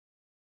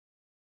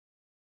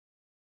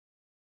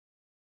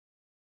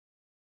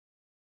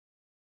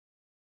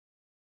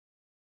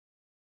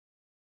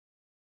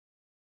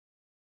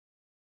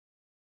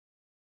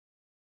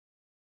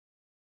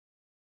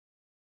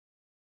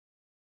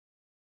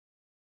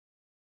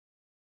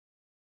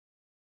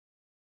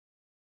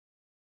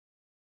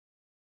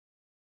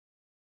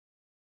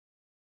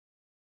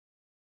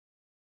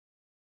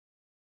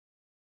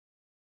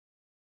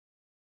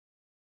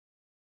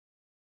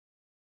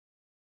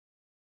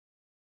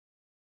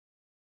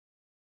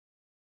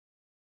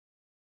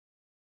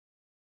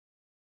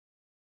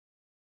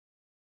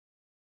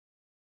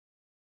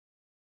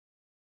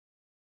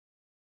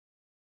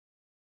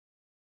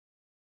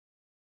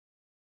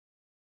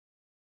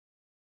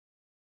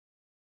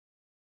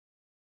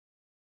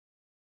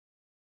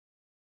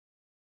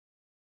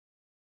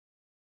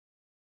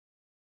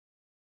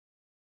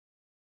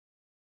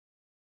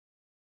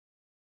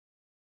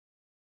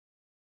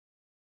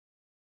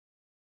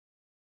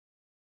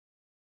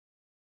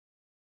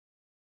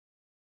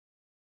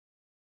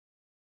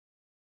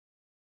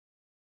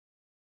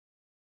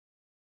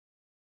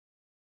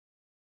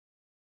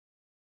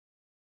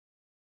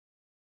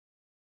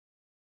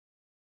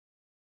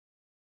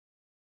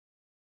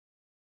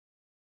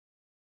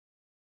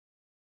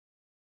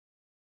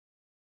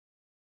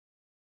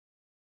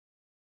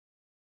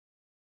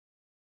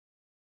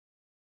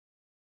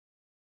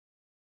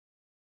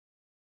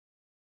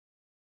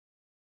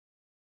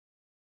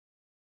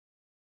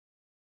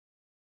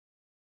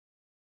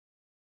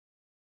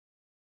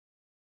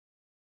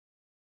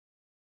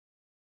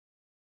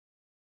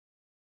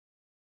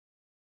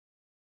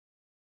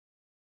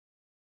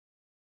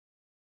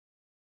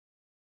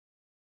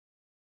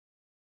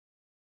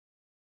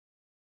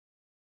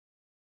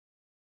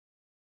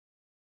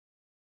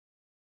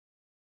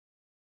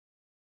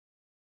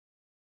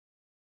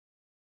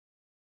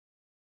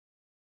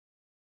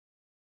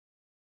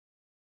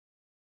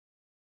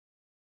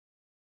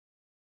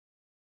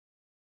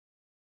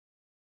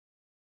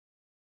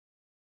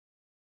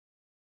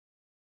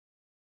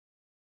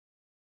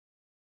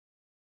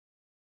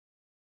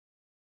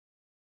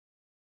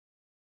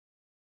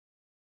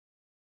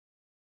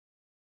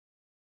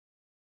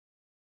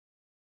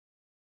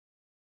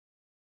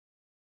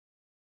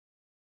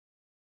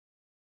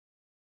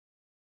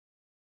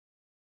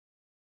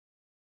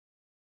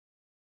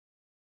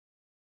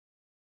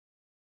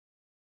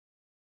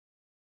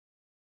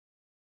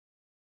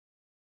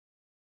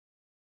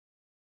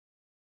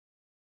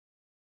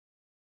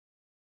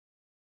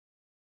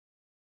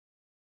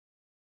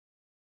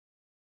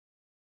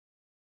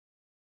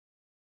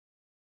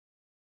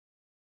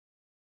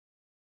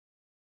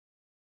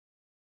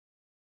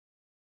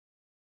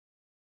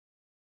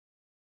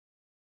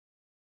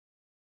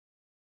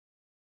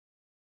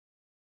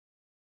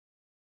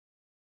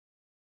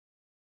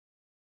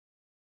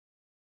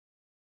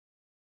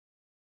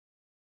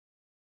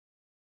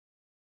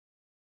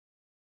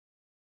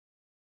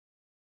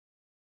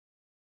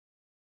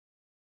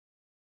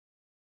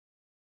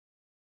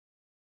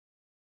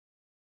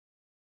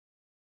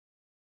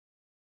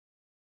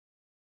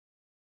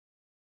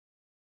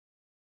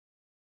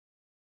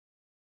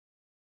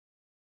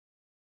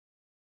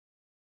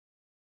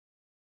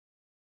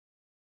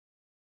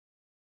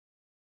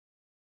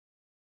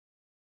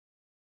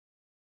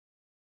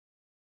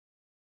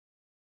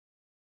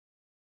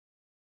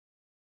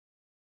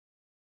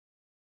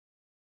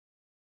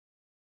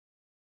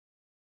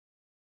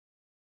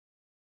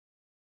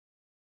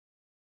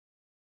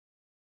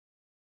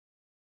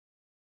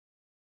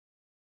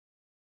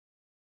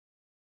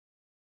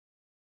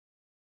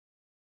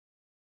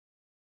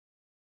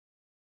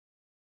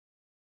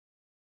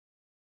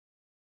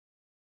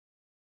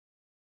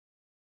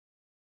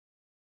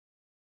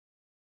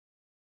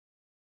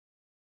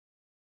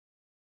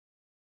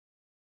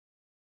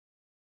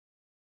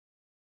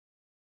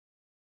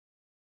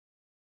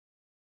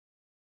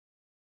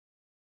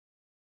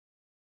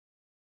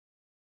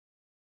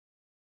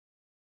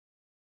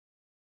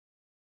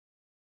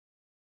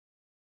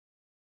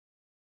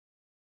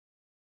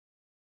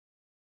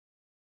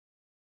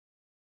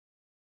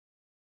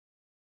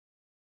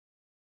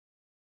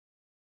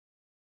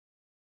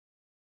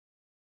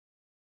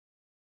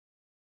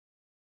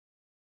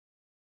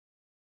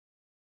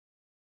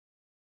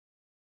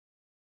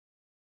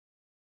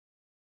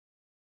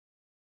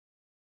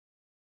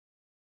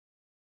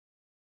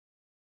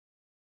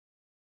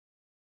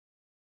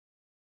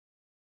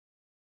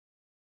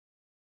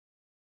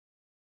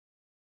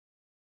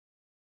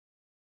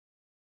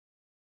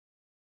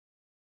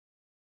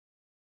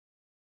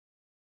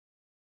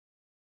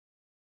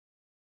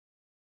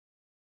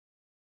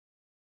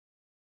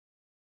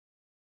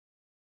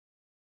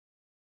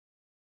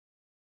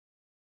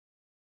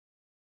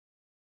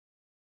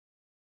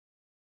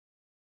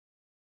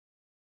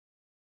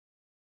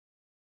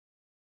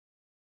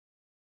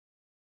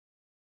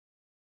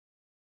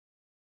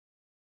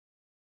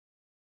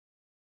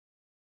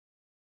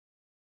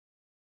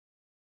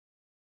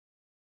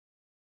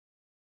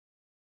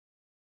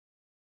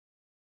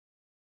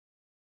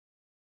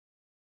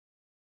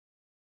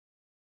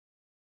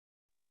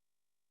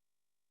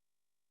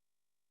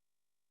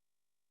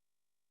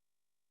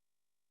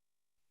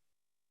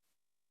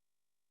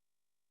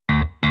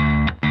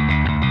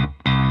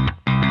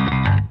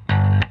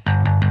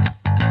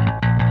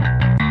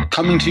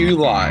Coming to you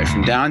live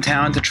from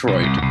downtown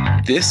Detroit,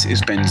 this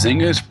is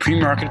Benzinga's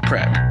PreMarket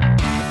Prep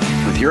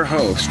with your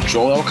host,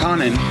 Joel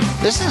Elconin.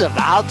 This is a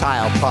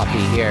volatile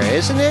puppy here,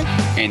 isn't it?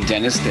 And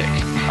Dennis Dick.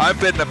 I'm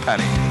bidding a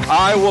penny.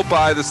 I will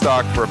buy the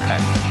stock for a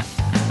penny.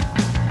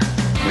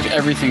 With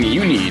everything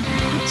you need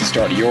to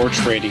start your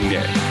trading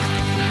day.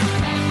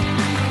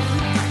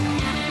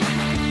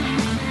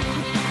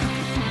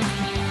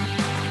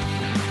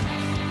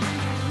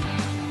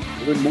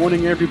 Good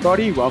morning,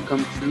 everybody.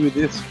 Welcome to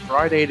this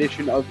Friday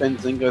edition of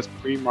Benzinga's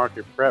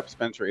PreMarket Prep.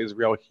 Spencer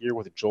Israel here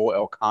with Joel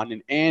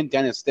Elconin and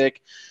Dennis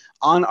Dick.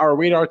 On our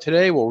radar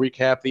today, we'll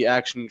recap the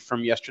action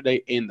from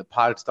yesterday in the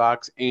pod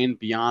stocks and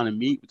Beyond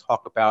Meat. We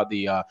talk about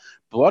the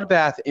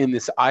bloodbath in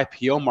this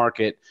IPO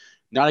market.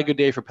 Not a good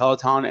day for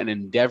Peloton, and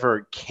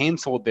Endeavor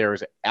canceled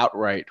theirs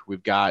outright.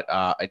 We've got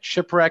a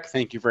shipwreck.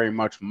 Thank you very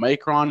much,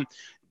 Micron.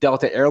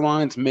 Delta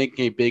Airlines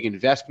making a big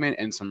investment,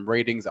 and some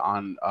ratings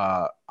on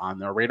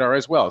their radar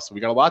as well. So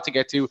we got a lot to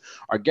get to.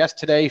 Our guest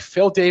today,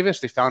 Phil Davis,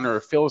 the founder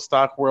of Phil's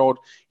Stock World.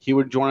 He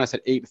would join us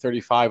at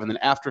 8:35, and then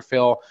after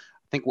Phil,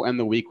 I think we'll end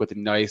the week with a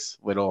nice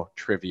little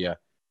trivia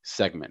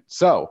segment.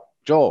 So,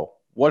 Joel,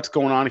 what's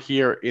going on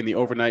here in the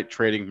overnight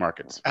trading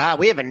markets?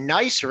 We have a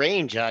nice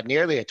range,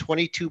 nearly a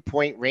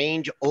 22-point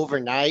range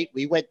overnight.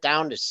 We went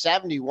down to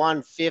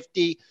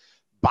 71.50.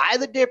 Buy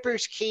the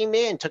dippers came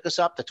in, took us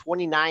up to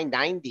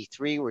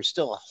 29.93. We're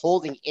still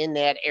holding in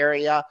that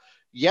area.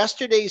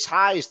 Yesterday's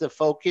high is the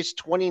focus,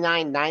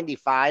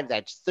 29.95.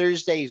 That's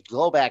Thursday's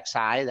Globex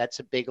high. That's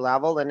a big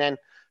level. And then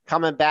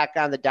coming back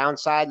on the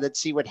downside,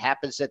 let's see what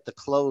happens at the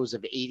close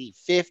of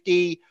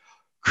 80.50.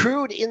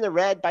 Crude in the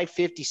red by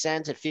 50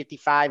 cents at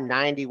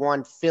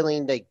 55.91,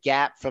 filling the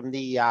gap from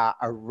the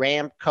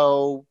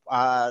Aramco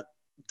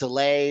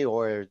delay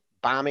or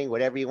bombing,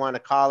 whatever you want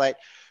to call it.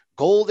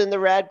 Gold in the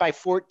red by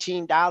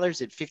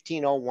 $14 at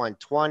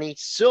 15.0120.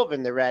 Silver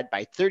in the red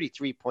by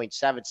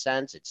 33.7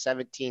 cents at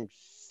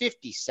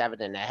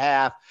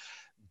 17.57.5.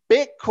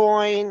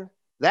 Bitcoin,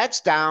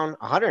 that's down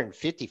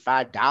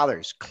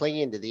 $155,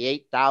 clinging to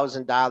the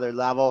 $8,000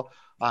 level.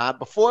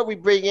 Before we'll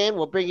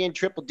bring in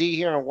Triple D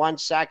here in 1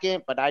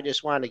 second, but I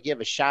just want to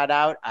give a shout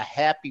out, a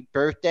happy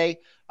birthday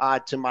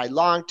to my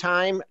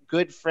longtime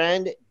good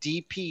friend,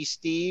 DP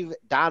Steve,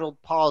 Donald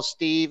Paul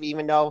Steve,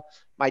 even though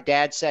my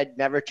dad said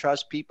never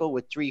trust people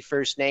with 3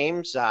 first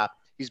names.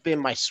 He's been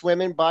my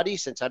swimming buddy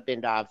since I've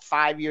been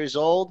 5 years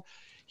old.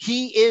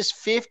 He is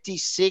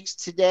 56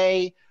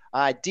 today.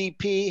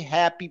 DP,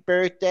 happy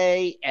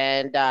birthday.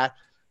 And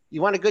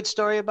you want a good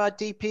story about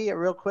DP, a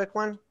real quick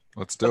one?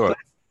 Let's do it.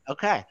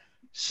 Okay.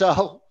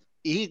 So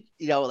he,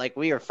 like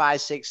we were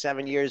 5, 6,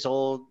 7 years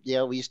old.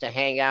 We used to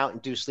hang out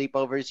and do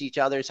sleepovers at each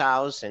other's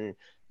house and,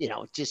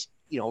 just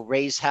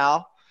raise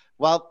hell.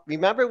 Well,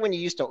 remember when you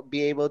used to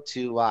be able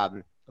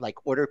to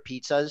order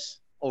pizzas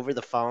over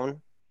the phone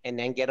and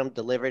then get them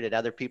delivered at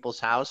other people's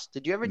house?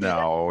 Did you ever do that?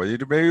 No, you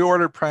maybe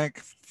ordered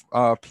prank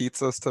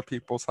pizzas to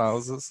people's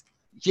houses.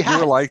 Yeah. You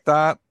were like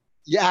that?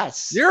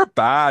 Yes. You're a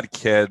bad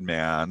kid,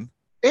 man.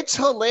 It's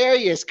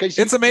hilarious because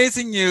it's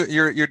amazing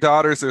your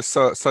daughters are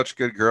such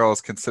good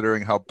girls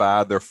considering how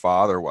bad their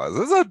father was.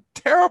 This is a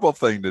terrible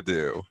thing to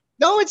do.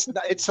 No, it's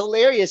not. It's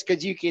hilarious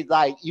because you could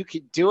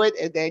do it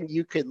and then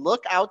you could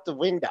look out the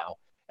window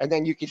and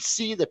then you could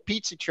see the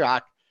pizza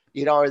truck,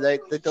 or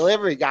the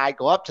delivery guy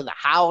go up to the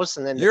house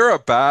and then you're a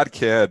bad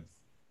kid.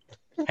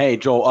 Hey,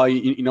 Joel,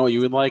 you know what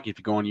you would like if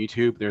you go on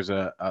YouTube? There's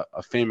a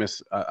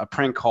famous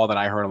prank call that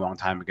I heard a long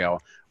time ago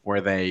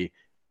where they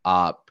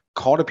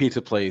called a pizza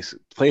place,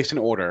 placed an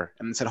order,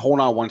 and said, hold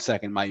on 1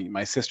 second,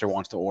 my sister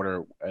wants to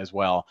order as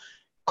well.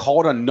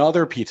 Called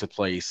another pizza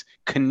place,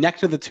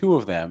 connected the two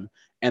of them,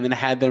 and then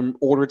had them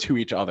order to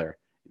each other.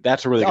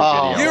 That's a really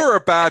good video. You're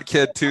a bad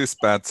kid too,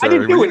 Spencer. I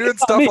didn't do Were it. you doing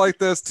stuff like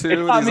this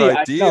too? These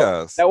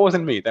ideas. That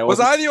wasn't me. Was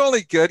I the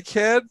only good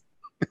kid?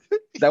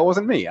 That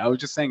wasn't me. I was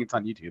just saying it's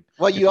on YouTube.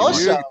 Well, you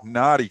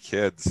naughty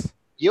kids.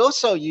 You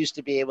also used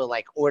to be able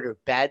to order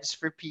beds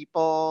for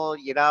people,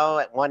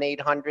 at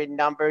 1-800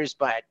 numbers,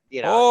 but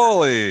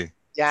Holy.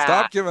 Yeah.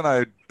 Stop giving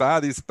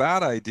these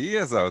bad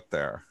ideas out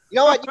there. You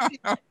know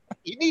what?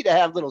 You need to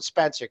have little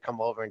Spencer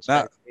come over and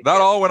that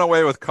all went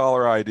away with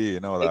caller ID. You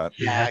know that.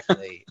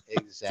 Exactly.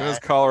 As soon as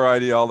caller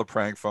ID, all the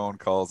prank phone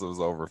calls, it was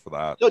over for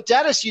that. So,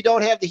 Dennis, you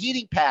don't have the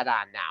heating pad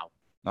on now.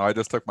 No, I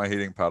just took my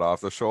heating pad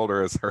off. The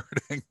shoulder is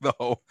hurting,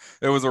 though.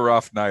 It was a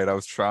rough night. I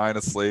was trying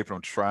to sleep and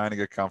I'm trying to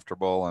get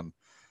comfortable. And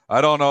I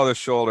don't know the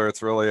shoulder.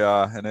 It's really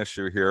an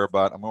issue here,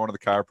 but I'm going to the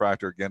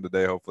chiropractor again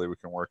today. Hopefully we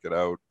can work it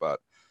out. But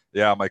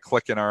yeah, my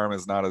clicking arm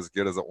is not as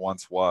good as it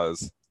once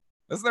was.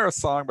 Isn't there a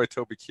song by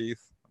Toby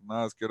Keith? I'm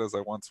not as good as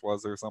I once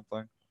was or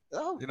something.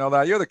 Oh. You know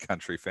that? You're the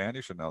country fan.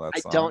 You should know that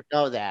song. I don't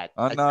know that.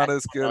 I'm not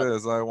as good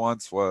as I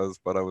once was,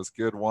 but I was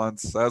good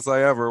once as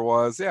I ever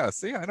was. Yeah,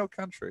 see, I know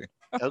country.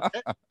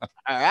 Okay. All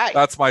right.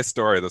 That's my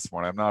story this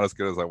morning. I'm not as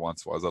good as I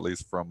once was, at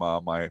least from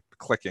my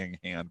clicking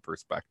hand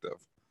perspective.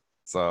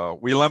 So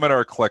we limit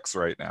our clicks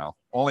right now.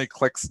 Only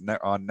clicks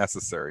on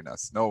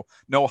necessariness.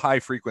 No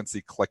high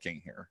frequency clicking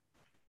here.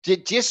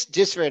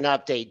 Just for an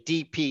update,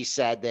 DP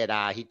said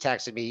that he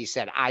texted me. He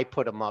said, I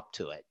put him up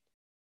to it.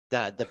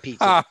 The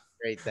pizza.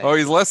 Great thing. Oh,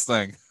 he's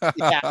listening.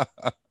 Yeah.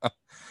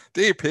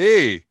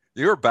 DP,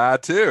 you're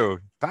bad too.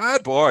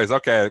 Bad boys.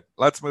 Okay,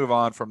 let's move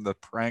on from the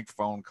prank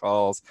phone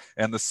calls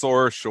and the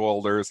sore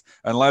shoulders,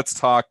 and let's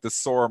talk the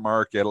sore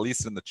market, at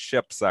least in the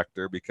chip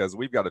sector, because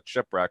we've got a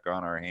chip wreck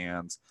on our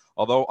hands.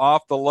 Although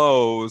off the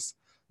lows,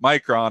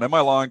 Micron and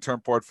my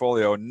long-term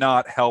portfolio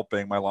not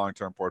helping my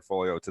long-term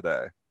portfolio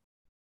today.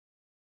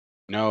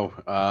 No,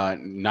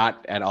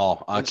 not at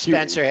all. And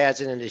Spencer has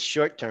it in his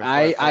short-term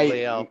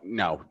portfolio.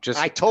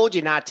 I told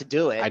you not to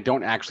do it. I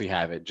don't actually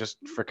have it. Just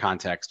for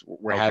context,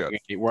 we're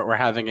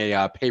having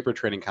a paper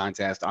trading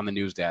contest on the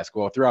news desk.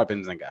 Well, throughout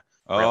Benzinga.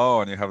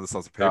 Oh, and you have this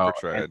as a paper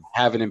trade.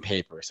 Have it in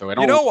paper. So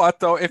you know what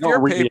though? If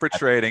you're paper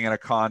trading in a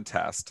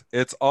contest,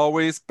 it's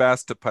always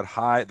best to put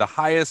the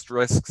highest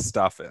risk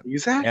stuff in.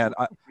 Exactly. And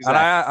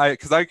I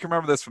because I can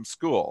remember this from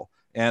school.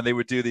 And they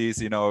would do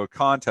these,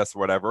 contests or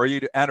whatever, or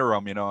you'd enter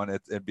them, and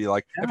it'd be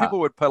like, and people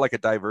would put like a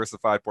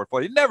diversified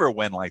portfolio. You never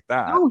win like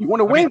that. No, you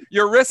want to win.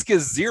 Your risk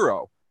is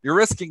zero. You're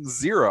risking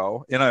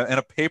zero in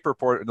a paper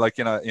port, like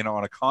in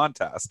a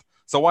contest.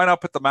 So why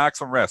not put the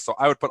maximum risk? So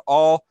I would put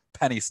all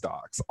penny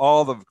stocks,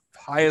 all the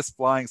highest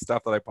flying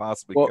stuff that I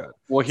possibly could.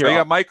 Well, here so you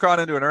got Micron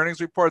into an earnings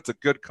report. It's a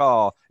good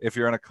call if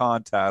you're in a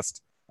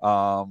contest.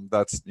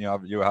 That's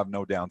you have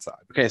no downside.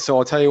 Okay, so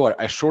I'll tell you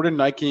what, I shorted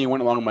Nike and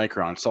went along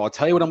Micron. So I'll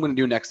tell you what I'm going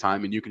to do next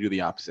time, and you can do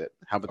the opposite.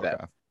 How about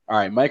that? All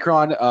right,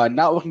 Micron,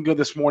 not looking good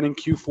this morning.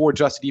 Q4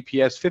 adjusted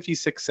EPS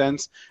 56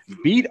 cents,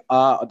 beat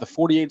the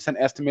 48-cent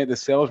estimate. The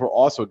sales were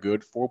also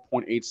good,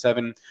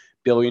 4.87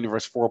 billion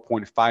versus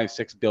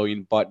 4.56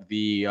 billion. But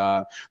the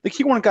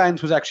Q1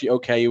 guidance was actually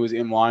okay. It was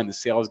in line. The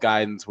sales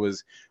guidance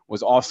was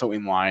also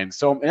in line.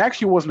 So it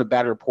actually wasn't a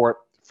bad report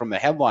from the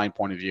headline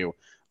point of view.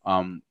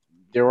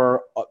 There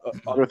were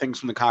other things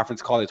from the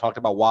conference call. They talked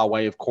about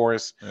Huawei, of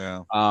course.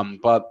 Yeah.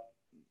 But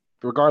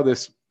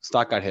regardless,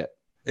 stock got hit.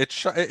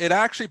 It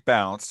actually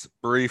bounced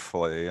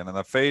briefly, and then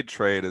the fade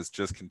trade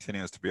just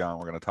continues to be on.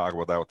 We're going to talk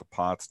about that with the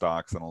pot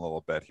stocks in a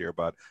little bit here,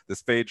 but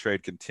this fade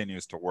trade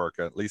continues to work,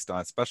 at least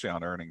especially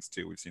on earnings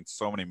too. We've seen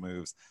so many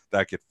moves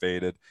that get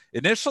faded.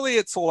 Initially,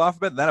 it sold off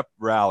a bit, and then it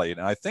rallied,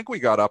 and I think we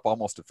got up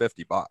almost to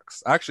 $50.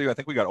 Actually, I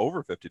think we got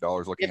over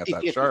 $50 looking at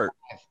that chart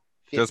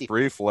just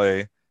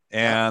briefly.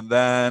 And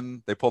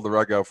then they pulled the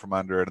rug out from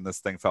under it, and this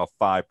thing fell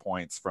 5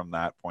 points from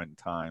that point in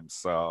time.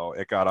 So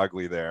it got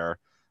ugly there.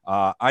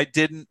 I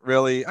didn't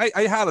really.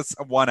 I had a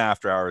one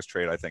after hours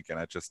trade, I think, in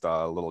it, just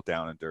a little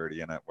down and dirty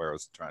in it, where I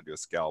was trying to do a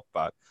scalp.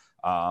 But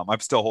I'm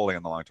still holding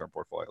in the long term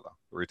portfolio though,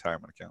 the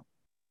retirement account.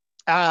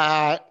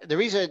 The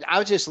reason I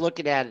was just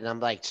looking at it, and I'm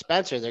like,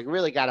 Spencer, they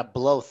really got to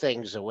blow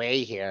things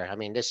away here. I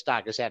mean, this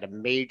stock has had a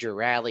major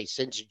rally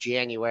since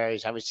January.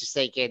 So I was just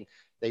thinking,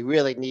 they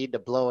really need to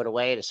blow it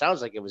away. And it sounds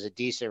like it was a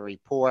decent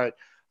report.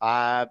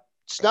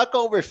 Snuck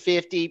over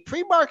 50,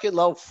 pre-market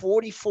low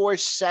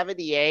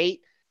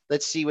 44.78.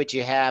 Let's see what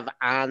you have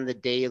on the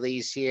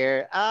dailies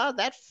here.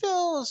 That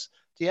fills,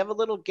 do you have a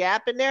little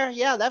gap in there?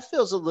 Yeah, that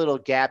fills a little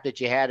gap that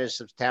you had in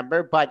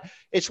September, but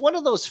it's one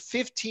of those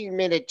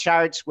 15-minute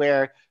charts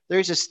where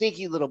there's a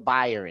sneaky little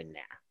buyer in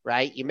there,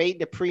 right? You made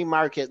the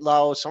pre-market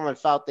low. Someone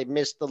felt they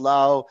missed the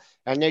low,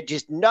 and they're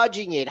just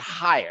nudging it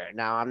higher.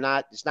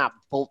 Now, it's not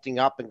bolting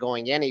up and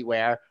going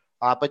anywhere,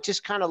 but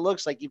just kind of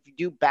looks like if you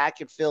do back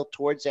and fill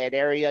towards that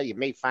area, you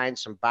may find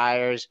some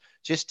buyers.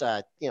 Just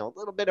a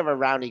little bit of a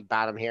rounding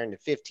bottom here in the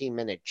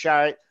 15-minute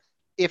chart.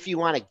 If you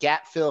want a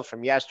gap fill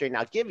from yesterday, and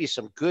I'll give you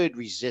some good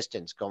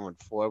resistance going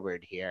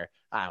forward here.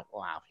 Wow,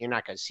 you're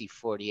not going to see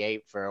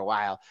 48 for a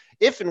while.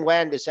 If and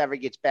when this ever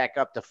gets back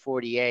up to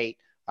 48,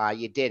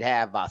 you did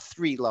have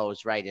 3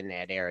 lows right in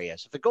that area.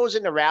 So if it goes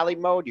into rally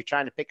mode, you're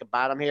trying to pick a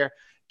bottom here,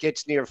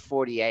 gets near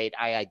 48,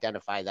 I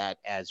identify that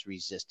as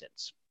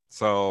resistance.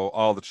 So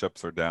all the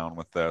chips are down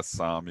with this.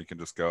 You can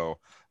just go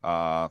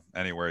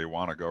anywhere you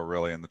want to go,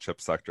 really, in the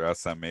chip sector.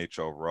 SMH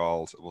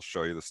overall will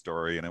show you the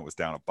story, and it was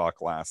down $1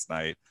 last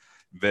night.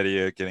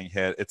 Nvidia getting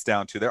hit. It's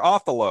down to, they're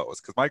off the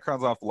lows because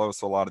Micron's off the lows,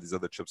 so a lot of these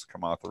other chips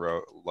come off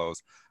the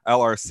lows.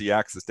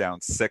 LRCX is down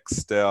 6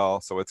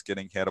 still, so it's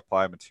getting hit.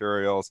 Applied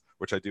Materials,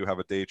 which I do have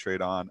a day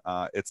trade on,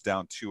 it's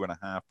down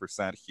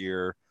 2.5%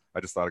 here. I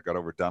just thought it got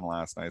overdone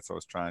last night, so I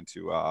was trying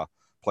to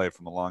play it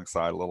from the long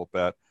side a little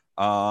bit.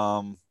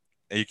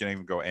 You can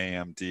even go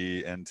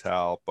AMD,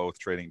 Intel, both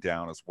trading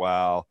down as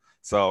well.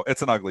 So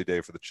it's an ugly day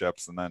for the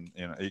chips, and then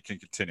you can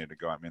continue to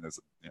go. I mean, there's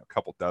a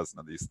couple dozen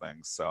of these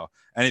things. So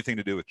anything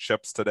to do with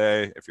chips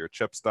today, if you're a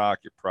chip stock,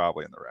 you're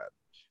probably in the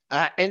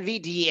red.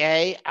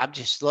 NVDA, I'm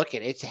just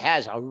looking. It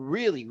has a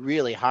really,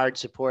 really hard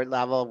support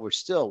level. We're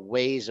still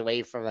ways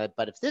away from it,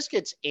 but if this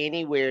gets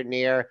anywhere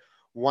near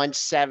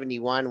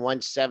 171,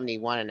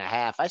 171 and a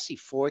half, I see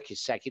 4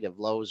 consecutive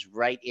lows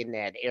right in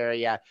that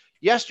area.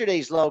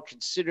 Yesterday's low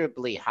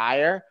considerably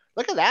higher.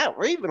 Look at that.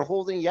 We're even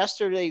holding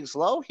yesterday's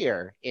low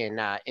here in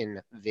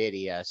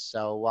NVIDIA.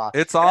 So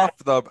it's off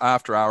the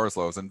after hours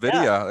lows.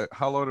 NVIDIA,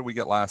 how low did we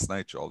get last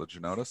night, Joel? Did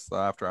you notice the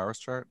after hours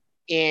chart?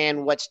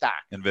 In what stock?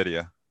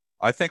 NVIDIA.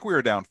 I think we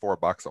were down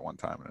 $4 at one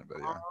time in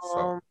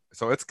NVIDIA.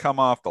 So it's come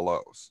off the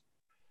lows.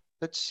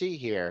 Let's see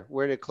here.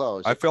 Where did it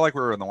close? I feel like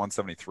we were in the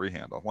 173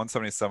 handle,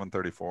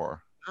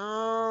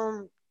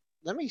 177.34.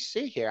 Let me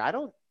see here.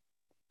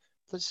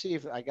 Let's see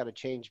if I got to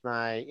change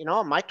my,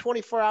 my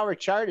 24-hour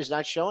chart is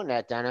not showing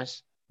that,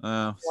 Dennis. So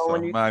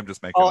I'm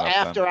just making it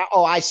up then.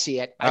 I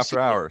see it. After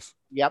hours.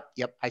 Yep.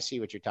 I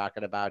see what you're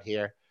talking about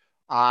here.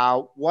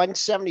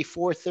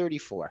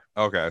 174.34.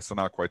 Okay, so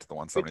not quite to the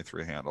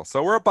 173 handle.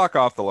 So we're a buck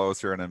off the lows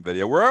here in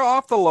NVIDIA. We're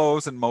off the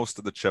lows in most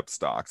of the chip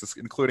stocks,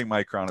 including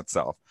Micron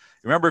itself.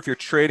 Remember, if you're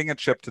trading a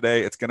chip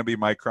today, it's going to be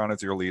Micron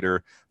as your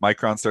leader.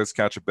 Micron starts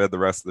to catch a bid, the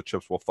rest of the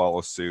chips will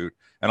follow suit.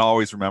 And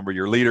always remember,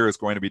 your leader is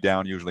going to be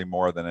down usually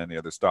more than any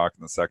other stock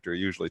in the sector,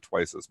 usually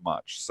twice as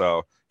much.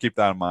 So keep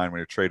that in mind when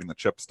you're trading the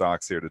chip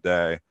stocks here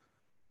today.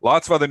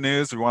 Lots of other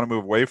news. We want to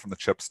move away from the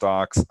chip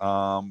stocks.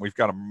 We've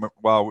got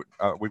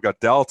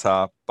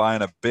Delta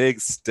buying a big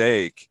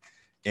stake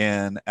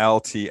in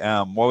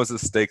LTM. What was the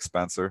stake,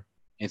 Spencer?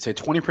 It's a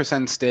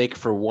 20% stake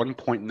for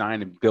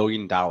 $1.9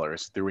 billion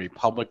through a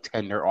public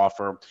tender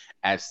offer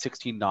at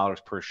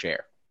 $16 per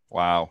share.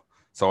 Wow.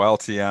 So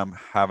LTM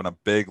having a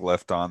big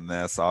lift on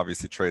this.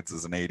 Obviously trades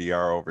as an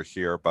ADR over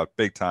here, but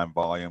big time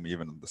volume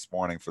even this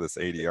morning for this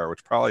ADR,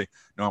 which probably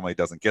normally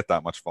doesn't get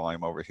that much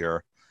volume over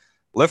here.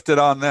 Lifted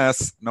on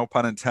this, no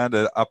pun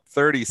intended, up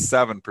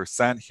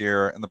 37%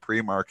 here in the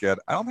pre-market.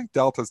 I don't think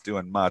Delta's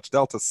doing much.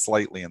 Delta's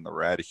slightly in the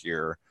red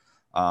here.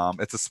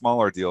 It's a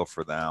smaller deal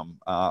for them.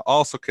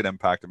 Also could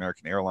impact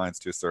American Airlines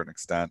to a certain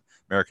extent.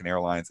 American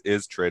Airlines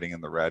is trading in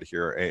the red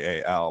here,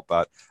 AAL,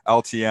 but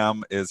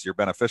LTM is your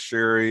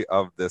beneficiary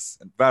of this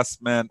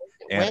investment,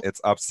 and it's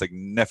up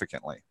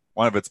significantly.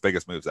 One of its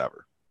biggest moves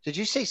ever. Did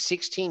you say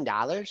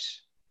 $16?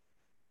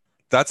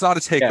 That's not a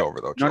takeover,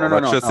 though, Joel.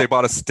 No, That's just they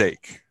bought a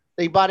stake.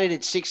 They bought it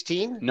at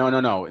 16?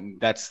 No.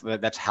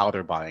 That's how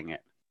they're buying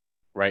it,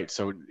 right?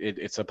 So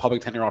it's a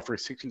public tender offer,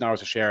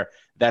 $16 a share.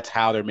 That's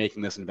how they're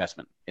making this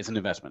investment. It's an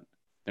investment.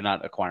 They're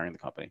not acquiring the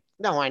company.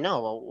 No, I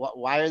know. Well,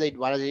 why do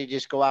they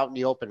just go out in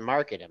the open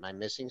market? Am I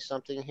missing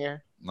something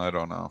here? I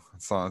don't know.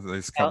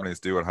 These companies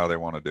do it how they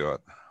want to do it.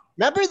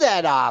 Remember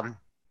that?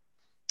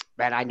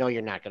 Man, I know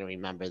you're not going to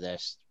remember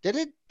this.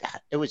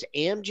 It was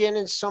Amgen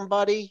and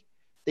somebody.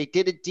 They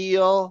did a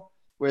deal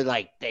where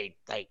they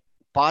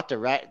bought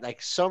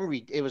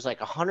the it was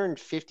like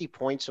 150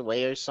 points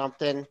away or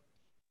something.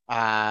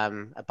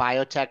 A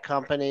biotech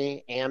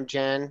company,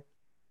 Amgen.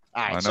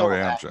 All right, I know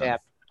Amgen.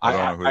 I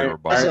don't know who they were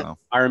buying though.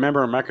 I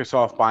remember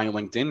Microsoft buying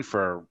LinkedIn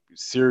for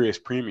serious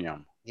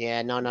premium.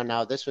 Yeah,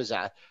 no. This is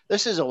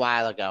a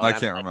while ago. I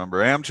can't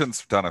remember.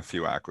 Amgen's done a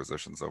few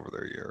acquisitions over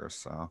their years.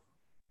 So,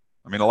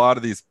 I mean, a lot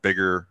of these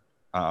bigger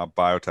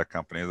biotech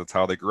companies, that's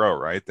how they grow,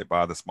 right? They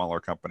buy the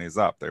smaller companies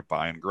up. They're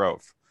buying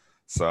growth.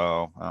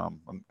 So,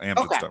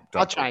 okay,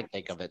 I'll try and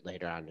think of it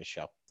later on the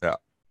show. Yeah.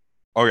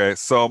 Okay,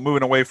 so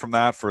moving away from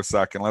that for a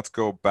second, let's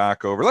go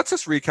back over. Let's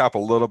just recap a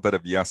little bit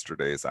of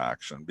yesterday's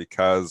action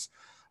because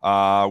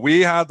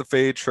we had the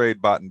fade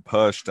trade button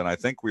pushed, and I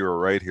think we were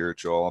right here,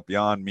 Joel.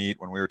 Beyond Meat,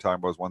 when we were talking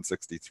about was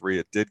 163,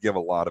 it did give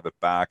a lot of it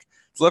back.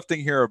 It's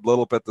lifting here a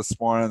little bit this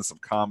morning. Some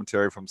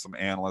commentary from some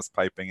analysts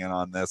piping in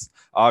on this.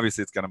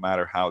 Obviously, it's going to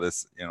matter how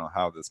this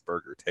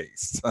burger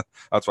tastes.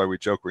 That's why we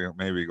joke we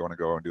maybe going to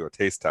go and do a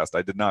taste test.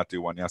 I did not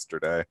do one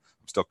yesterday.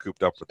 I'm still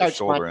cooped up with the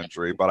shoulder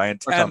injury, but I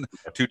intend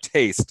to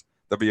taste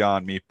the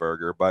Beyond Meat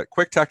burger. But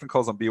quick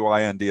technicals on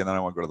BYND, and then I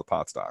want to go to the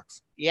pot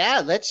stocks.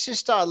 Yeah, let's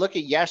just look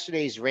at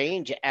yesterday's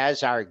range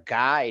as our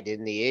guide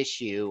in the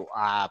issue.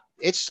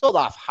 It sold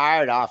off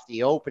hard off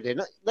the open.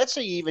 And let's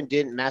say you even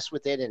didn't mess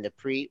with it in the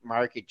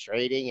pre-market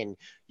trading and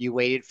you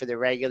waited for the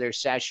regular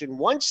session.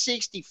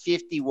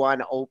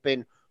 160.51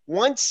 open,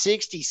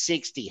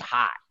 160.60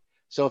 high.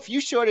 So if you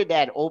shorted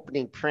that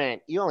opening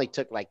print, you only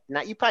took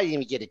you probably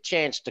didn't even get a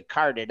chance to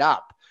card it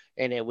up,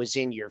 and it was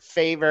in your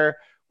favor.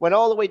 Went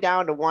all the way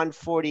down to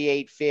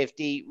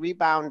 148.50,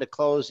 rebound to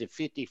close at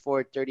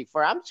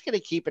 54.34. I'm just going to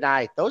keep an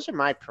eye. Those are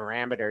my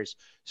parameters,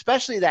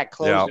 especially that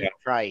closing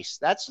price.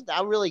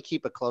 I'll really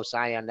keep a close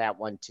eye on that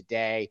one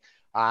today.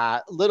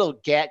 Got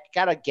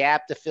a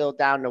gap to fill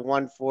down to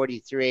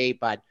 143,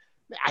 but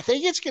I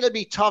think it's going to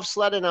be tough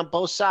sledding on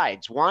both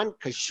sides. One,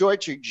 because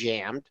shorts are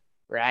jammed,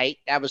 right?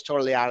 That was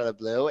totally out of the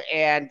blue.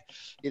 And,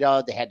 they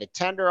had the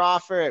tender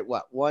offer at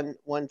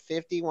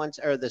 150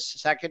 or the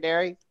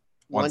secondary.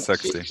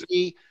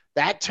 160.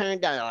 That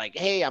turned out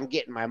hey, I'm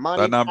getting my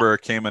money. That number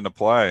came into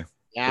play.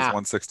 Yeah.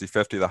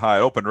 160.50 the high.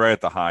 It opened right at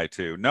the high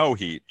too. No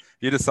heat.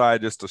 You decide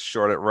just to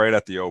short it right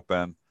at the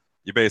open.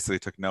 You basically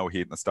took no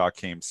heat and the stock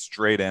came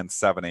straight in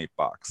 $7-8.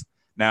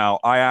 Now,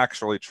 I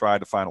actually tried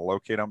to find a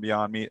locate on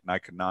Beyond Meat and I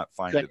could not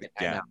find it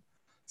again.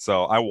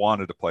 So I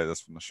wanted to play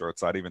this from the short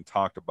side. I even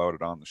talked about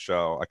it on the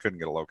show. I couldn't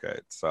get a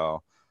locate.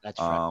 So that's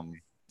right.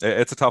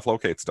 It's a tough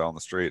locate still on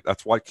the street.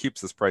 That's what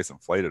keeps this price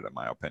inflated, in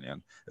my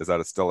opinion, is that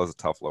it still is a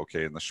tough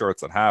locate, and the shorts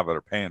that have it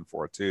are paying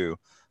for it too.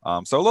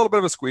 So a little bit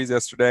of a squeeze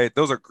yesterday.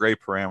 Those are great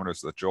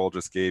parameters that Joel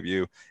just gave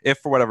you. If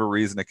for whatever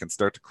reason it can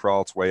start to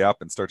crawl its way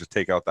up and start to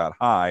take out that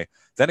high,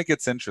 then it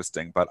gets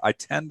interesting. But I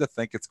tend to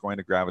think it's going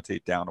to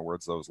gravitate down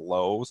towards those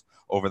lows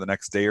over the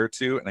next day or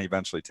two and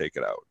eventually take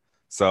it out.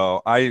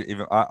 So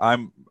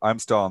I'm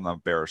still on the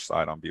bearish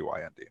side on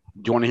BYND. Do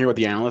you want to hear what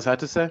the analysts had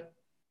to say?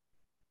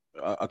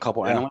 A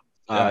couple analysts.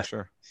 Yeah,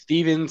 sure.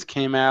 Stevens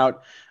came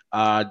out,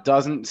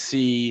 doesn't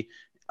see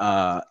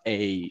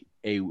a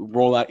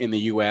rollout in the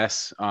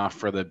U.S.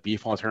 For the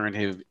beef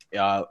alternative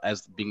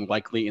as being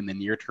likely in the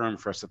near term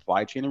for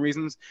supply chain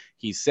reasons.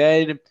 He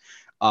said,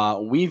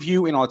 we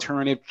view an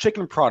alternative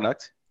chicken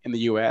product in the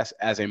U.S.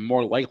 as a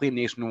more likely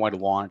nationwide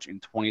launch in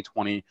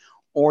 2020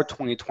 or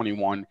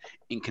 2021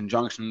 in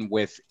conjunction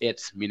with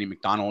its, meaning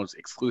McDonald's,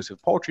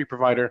 exclusive poultry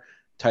provider,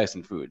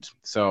 Tyson Foods.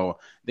 So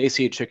they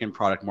see a chicken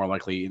product more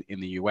likely in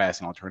the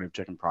U.S., an alternative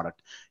chicken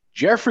product.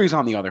 Jeffries,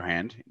 on the other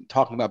hand,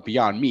 talking about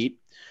Beyond Meat,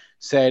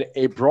 said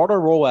a broader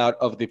rollout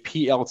of the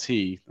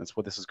PLT, that's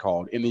what this is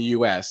called, in the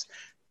U.S.,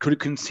 could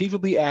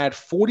conceivably add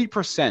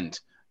 40%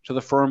 to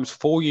the firm's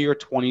full year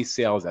 20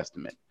 sales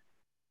estimate.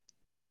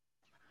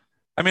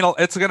 I mean,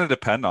 it's going to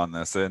depend on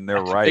this, and they're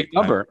That's right. a big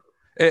number.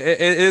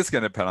 It is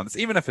going to depend on this.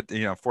 Even if it,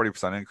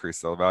 40% increase,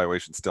 the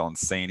valuation is still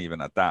insane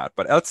even at that.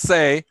 But let's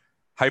say,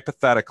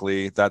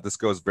 hypothetically, that this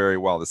goes very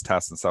well, this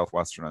test in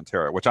southwestern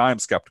Ontario, which I'm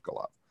skeptical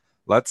of.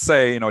 Let's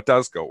say, it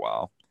does go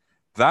well.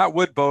 That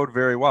would bode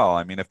very well.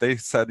 I mean, if they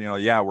said,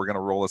 yeah, we're going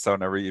to roll this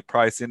out and you'd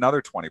probably see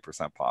another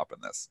 20% pop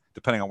in this,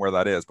 depending on where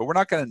that is. But we're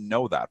not going to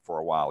know that for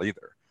a while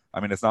either.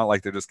 I mean, it's not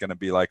like they're just going to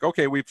be like,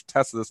 okay, we've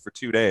tested this for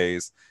 2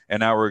 days and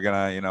now we're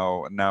going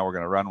to, now we're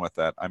going to run with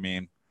it. I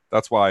mean,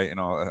 that's why, a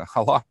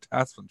lot of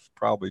tests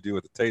probably do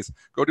with the taste.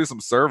 Go do some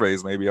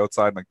surveys maybe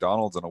outside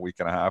McDonald's in a week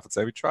and a half and say,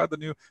 have you tried the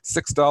new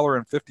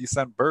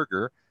 $6.50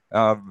 burger,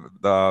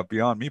 the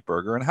Beyond Meat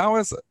burger, and how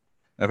is it?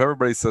 And if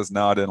everybody says,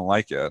 no, I didn't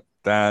like it,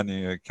 then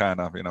you kind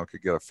of,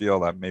 could get a feel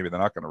that maybe they're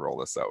not going to roll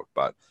this out.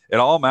 But it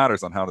all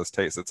matters on how this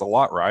tastes. It's a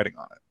lot riding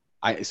on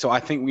it. So I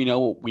think we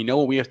know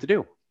what we have to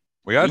do.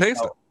 We got to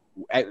taste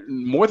it.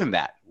 More than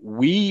that,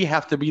 we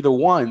have to be the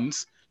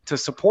ones to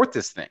support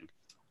this thing.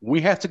 We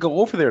have to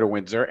go over there to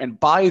Windsor and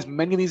buy as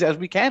many of these as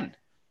we can.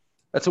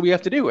 That's what we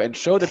have to do and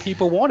show that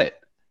people want it.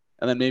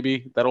 And then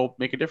maybe that'll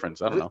make a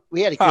difference. I don't know.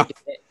 We had a good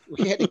debate.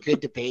 We had a good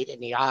debate in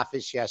the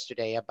office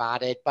yesterday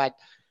about it. But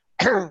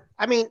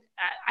I mean,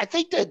 I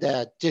think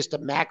that just a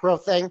macro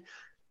thing.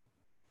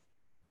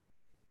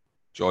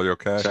 Joel, you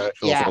okay?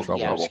 Yeah,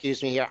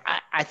 excuse me here.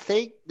 I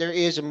think there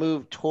is a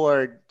move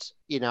towards,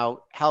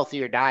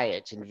 healthier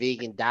diets and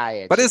vegan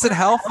diets. But is it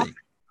healthy?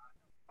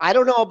 I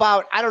don't know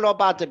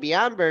about the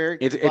Beyond Burger.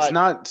 It's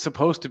not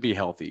supposed to be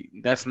healthy.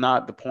 That's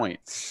not the point.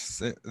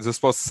 It's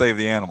supposed to save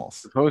the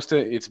animals.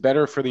 It's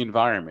better for the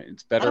environment.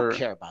 It's better. I don't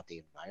care about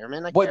the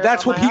environment.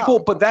 That's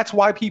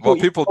why people.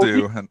 Well, people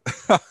do. And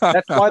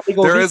that's why they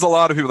go. There is a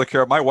lot of people that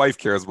care. My wife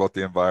cares about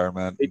the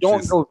environment. They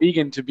don't go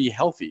vegan to be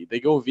healthy. They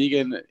go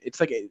vegan. It's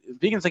like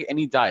vegan's like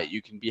any diet.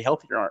 You can be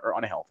healthy or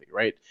unhealthy,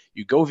 right?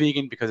 You go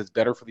vegan because it's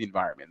better for the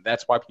environment.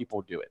 That's why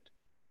people do it.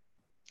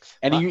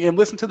 And you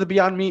listen to the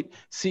Beyond Meat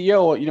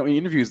CEO, in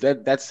interviews.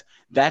 That's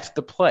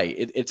the play.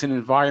 It's an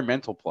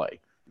environmental play.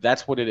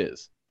 That's what it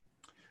is.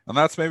 And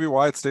that's maybe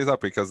why it stays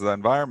up, because the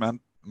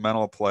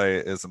environmental play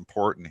is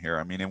important here.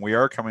 I mean, and we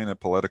are coming into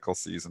political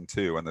season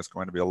too, and there's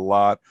going to be a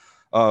lot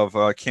of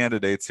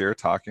candidates here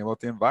talking about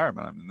the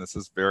environment. I mean, this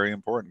is very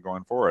important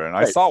going forward. And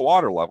right. I saw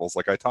water levels,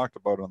 like I talked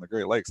about on the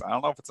Great Lakes. I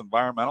don't know if it's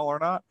environmental or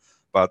not,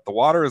 but the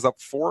water is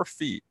up 4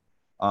 feet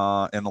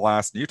in the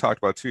last. You talked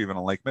about too, even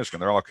in Lake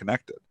Michigan. They're all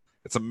connected.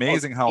 It's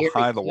amazing how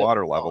high the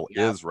water level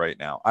is right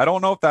now. I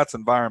don't know if that's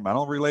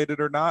environmental related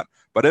or not,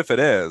 but if it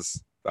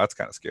is, that's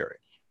kind of scary.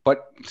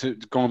 But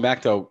going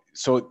back though,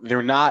 so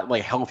they're not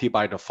like healthy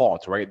by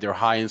default, right? They're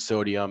high in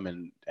sodium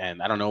and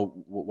I don't know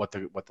what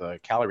the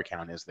calorie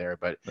count is there,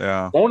 but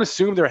don't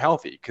assume they're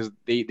healthy because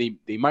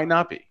they might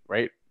not be,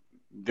 right?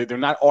 They're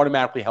not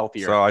automatically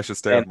healthier. So I should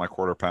stay with my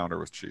quarter pounder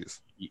with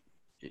cheese.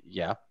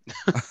 Yeah.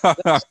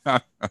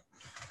 All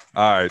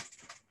right.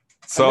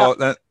 So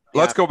then.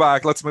 Let's go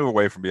back. Let's move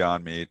away from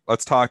Beyond Meat.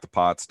 Let's talk the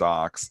pot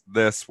stocks.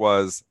 This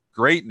was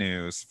great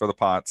news for the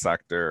pot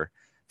sector.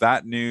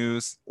 That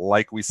news,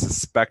 like we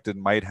suspected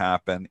might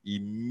happen,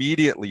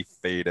 immediately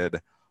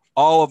faded.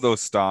 All of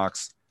those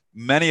stocks,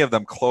 many of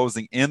them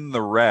closing in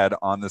the red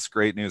on this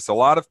great news. So a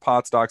lot of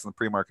pot stocks in the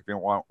pre-market, if you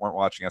weren't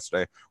watching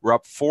yesterday, were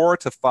up 4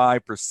 to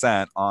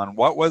 5% on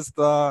what was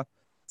the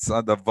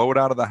vote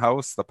out of the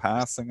House, the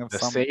passing of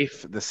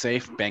the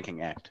Safe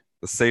Banking Act.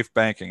 The Safe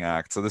Banking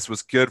Act. So this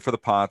was good for the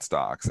pot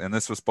stocks, and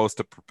this was supposed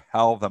to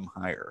propel them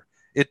higher.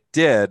 It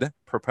did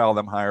propel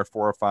them higher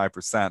 4 or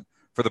 5%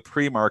 for the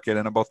pre-market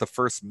in about the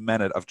first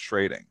minute of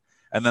trading.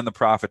 And then the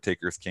profit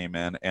takers came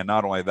in, and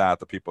not only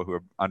that, the people who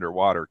are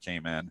underwater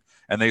came in,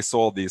 and they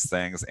sold these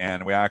things,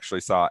 and we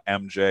actually saw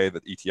MJ, the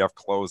ETF,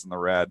 close in the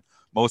red.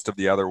 Most of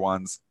the other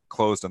ones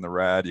closed in the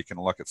red. You can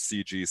look at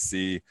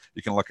CGC,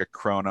 you can look at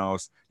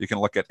Kronos, you can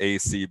look at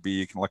ACB,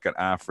 you can look at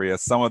Afria.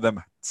 Some of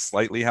them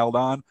slightly held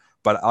on,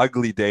 but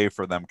ugly day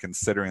for them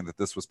considering that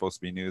this was supposed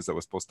to be news that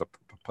was supposed to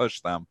push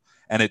them,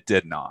 and it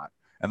did not.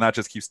 And that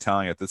just keeps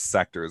telling you this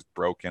sector is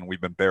broken.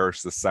 We've been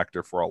bearish this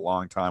sector for a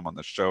long time on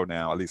the show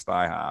now, at least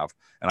I have,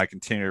 and I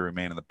continue to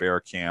remain in the bear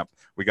camp.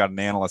 We got an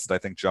analyst, I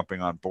think,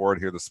 jumping on board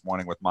here this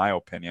morning with my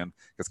opinion,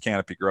 because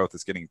Canopy Growth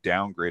is getting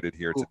downgraded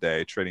here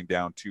today, trading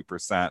down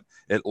 2%.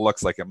 It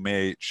looks like it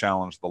may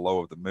challenge the low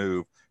of the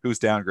move. Who's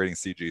downgrading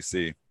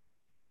CGC?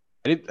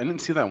 I didn't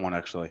see that one,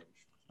 actually.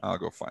 I'll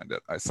go find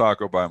it. I saw it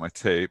go by my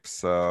tape,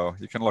 so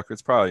you can look.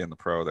 It's probably in the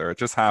pro there. It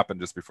just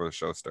happened just before the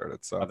show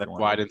started. So that's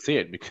why I didn't see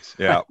it, because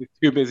yeah, I was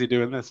too busy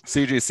doing this.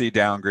 CGC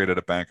downgraded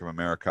at Bank of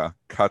America.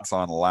 Cuts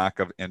on lack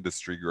of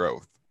industry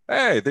growth.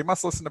 Hey, they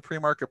must listen to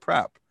pre-market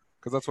prep,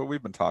 because that's what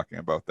we've been talking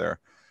about there.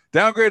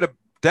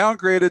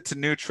 Downgraded to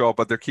neutral,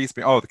 but their key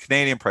speed. Oh, the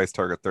Canadian price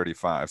target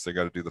 35. So you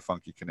got to do the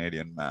funky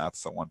Canadian math.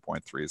 So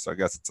 1.3. So I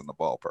guess it's in the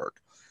ballpark.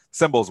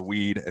 Symbol's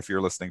WEED, if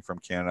you're listening from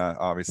Canada,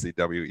 obviously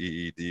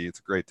WEED. It's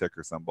a great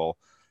ticker symbol.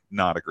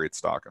 Not a great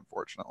stock,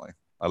 unfortunately.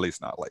 At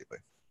least not lately.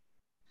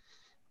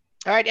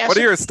 All right. What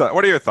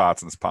are your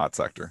thoughts in this pot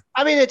sector?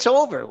 I mean, it's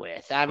over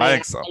with. I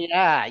think so.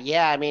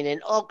 Yeah. I mean,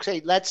 and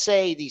okay, let's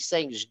say these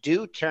things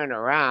do turn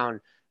around.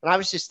 And I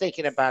was just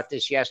thinking about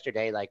this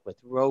yesterday, like with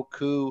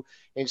Roku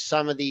and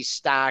some of these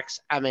stocks.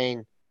 I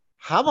mean,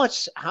 how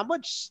much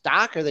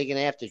stock are they going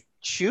to have to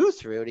chew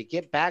through to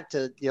get back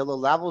to the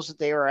levels that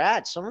they were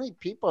at? So many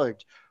people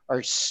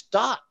are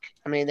stuck.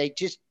 I mean, they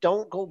just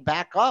don't go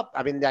back up.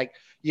 I mean, like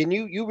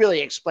you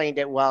really explained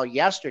it well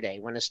yesterday.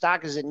 When a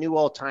stock is at new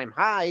all-time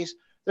highs,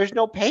 there's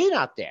no pain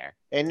out there,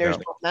 and there's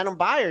no momentum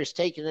buyers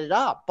taking it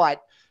up.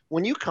 But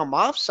when you come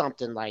off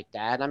something like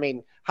that, I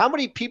mean, how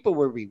many people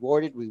were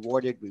rewarded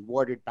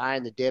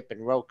buying the dip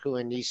and Roku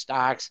in these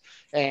stocks,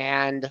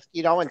 and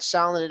and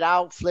selling it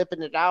out,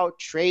 flipping it out,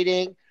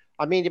 trading?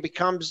 I mean, it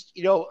becomes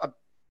a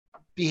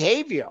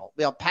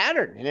behavioral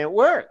pattern, and it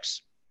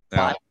works.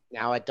 But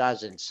now it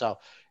doesn't. So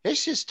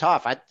it's just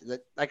tough.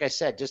 Like I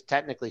said, just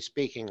technically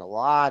speaking, a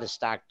lot of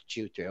stock to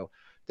chew through.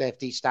 That if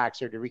these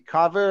stocks are to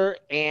recover,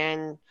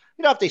 and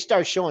if they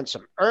start showing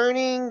some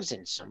earnings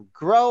and some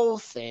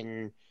growth,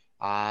 and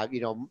I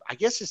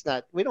guess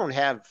we don't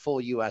have full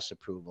U.S.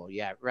 approval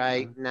yet,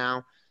 right? Now,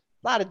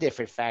 a lot of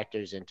different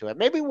factors into it.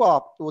 Maybe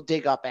we'll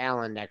dig up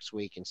Alan next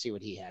week and see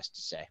what he has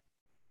to say.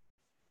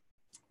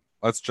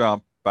 Let's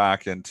jump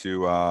back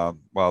into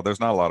there's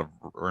not a lot of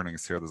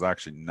earnings here. There's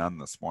actually none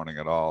this morning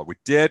at all. We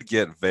did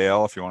get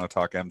Vail, if you want to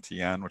talk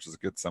MTN, which is a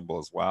good symbol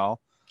as well.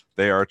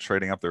 They are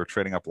trading up. They were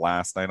trading up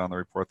last night on the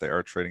report. They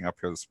are trading up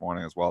here this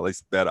morning as well. At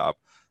least bid up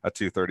at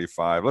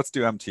 235. Let's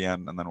do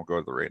MTN, and then we'll go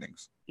to the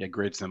ratings. Yeah,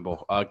 great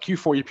symbol.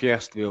 Q4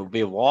 EPS,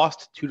 they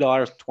lost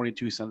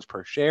 $2.22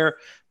 per share,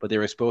 but they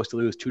were supposed to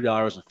lose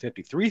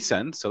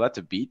 $2.53, so that's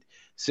a beat.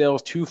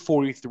 Sales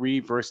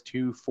 $243 versus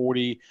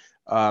 $240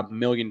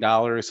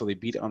 million, so they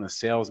beat on the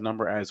sales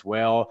number as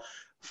well.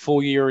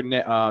 Full year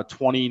net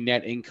 20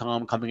 net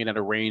income coming in at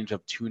a range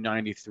of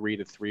 $293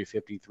 to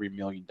 $353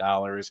 million,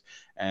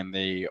 and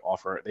they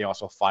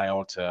also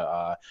filed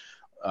to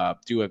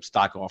do a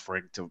stock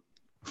offering to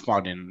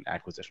fund an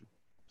acquisition.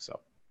 So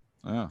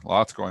yeah,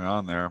 lots going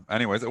on there.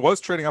 Anyways, it was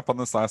trading up on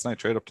this last night.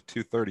 Trade up to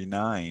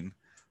 239.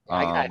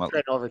 I got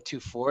it over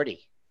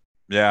 240.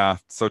 Yeah,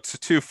 so to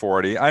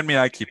 240. I mean,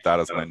 I keep that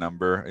as my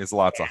number. There's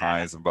lots of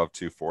highs above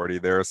 240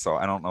 there. So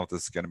I don't know if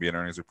this is going to be an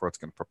earnings report that's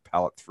going to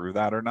propel it through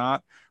that or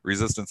not.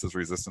 Resistance is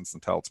resistance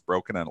until it's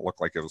broken, and it looked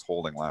like it was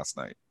holding last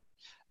night.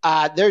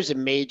 There's a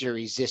major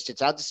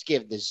resistance. I'll just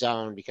give the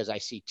zone because I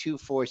see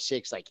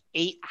 246, like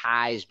 8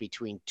 highs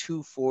between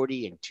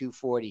 240 and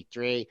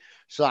 243.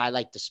 So I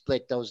like to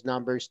split those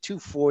numbers.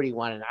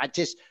 241, and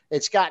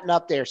it's gotten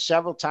up there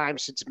several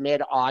times since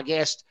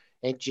mid-August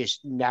and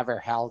just never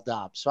held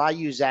up. So I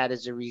use that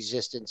as a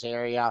resistance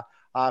area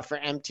for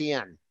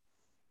MTN.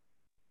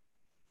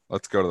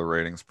 Let's go to the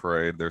ratings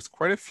parade. There's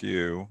quite a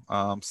few,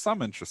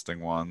 some interesting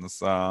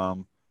ones.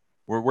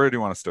 Where do you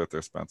want to start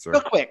there, Spencer?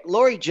 Real quick,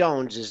 Lori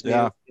Jones is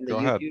new in the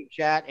YouTube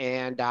chat,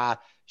 and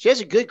she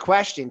has a good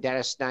question,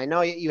 Dennis. Now, I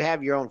know you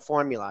have your own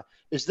formula.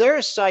 Is there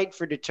a site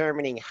for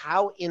determining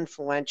how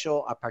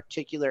influential a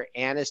particular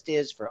analyst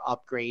is for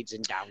upgrades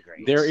and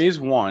downgrades? There is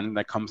one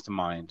that comes to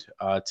mind,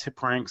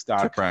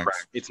 tipranks.com. TipRanks.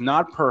 It's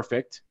not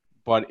perfect,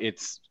 but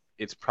it's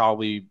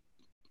probably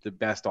the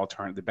best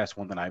alternative, the best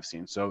one that I've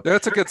seen. So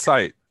that's a good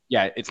site.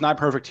 Yeah, it's not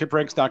perfect.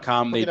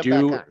 Tipranks.com.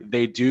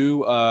 They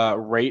do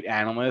rate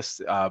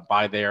analysts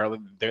by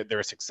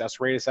their success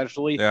rate,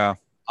 essentially. Yeah.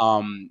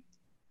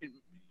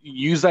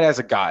 Use that as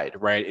a guide,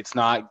 right? It's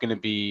not going to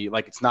be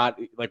it's not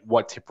like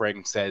what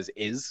TipRanks says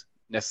is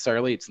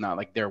necessarily. It's not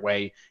like their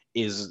way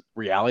is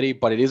reality,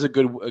 but it is a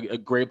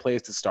great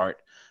place to start.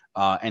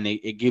 And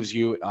it gives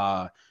you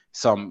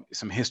some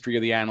history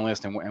of the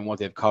analyst and what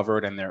they've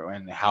covered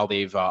and how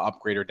they've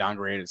upgraded or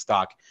downgraded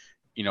stock,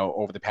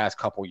 over the past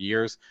couple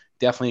years.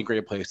 Definitely a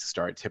great place to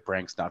start,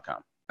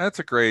 tipranks.com. That's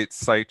a great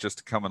site just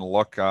to come and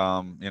look,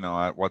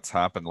 at what's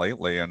happened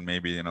lately and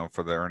maybe,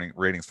 for the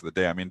ratings for the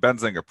day. I mean,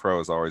 Benzinga Pro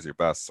is always your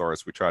best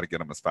source. We try to get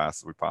them as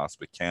fast as we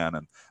possibly can.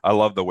 And I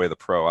love the way the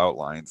Pro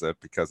outlines it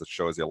because it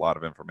shows you a lot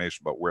of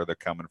information about where they're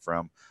coming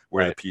from,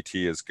 where the PT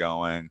is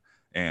going.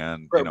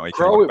 And, you know, you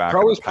can look back in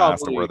the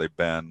past to where they've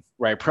been.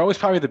 Right. Pro is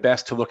probably the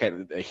best to look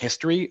at the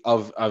history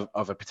of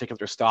a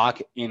particular stock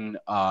in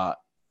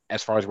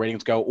as far as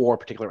ratings go, or a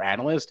particular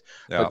analyst.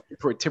 Yeah.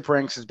 But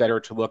TipRanks is better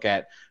to look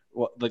at,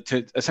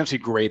 to essentially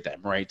grade them,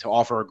 right? To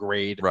offer a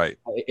grade. Right.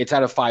 It's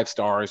out of 5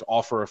 stars,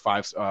 offer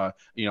a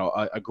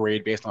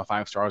grade based on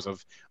 5 stars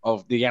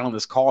of the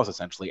analyst calls,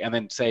 essentially, and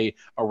then say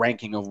a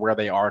ranking of where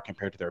they are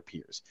compared to their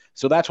peers.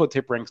 So that's what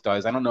TipRanks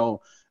does. I don't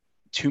know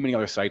too many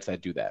other sites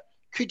that do that.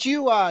 Could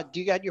you, do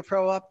you got your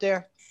Pro up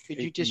there?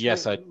 Could you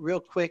just, real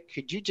quick,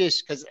 could you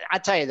just, because I'll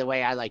tell you the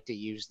way I like to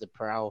use the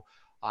Pro,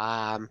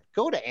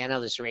 go to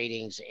analyst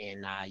ratings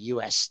in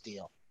U.S.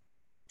 Steel.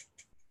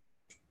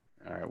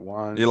 All right,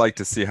 one. You like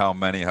to see how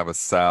many have a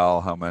sell,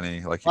 how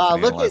many, like, you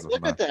can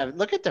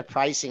look at the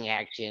pricing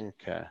action.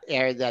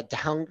 Okay. The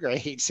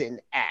downgrades in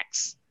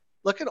X.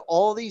 Look at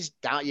all these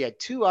down. You had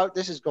 2 out.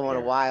 This is going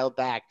a while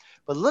back,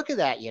 but look at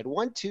that. You had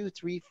 1, 2,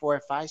 3,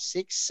 4, 5,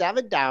 6,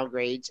 7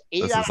 downgrades.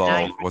 8 this out is of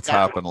 9 all what's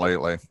happened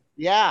lately.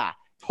 Yeah.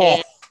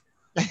 Oh.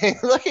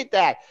 Look at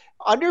that.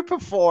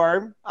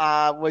 Underperform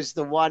was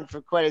the one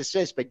for Credit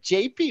Suisse, but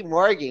JP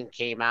Morgan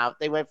came out.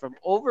 They went from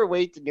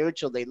overweight to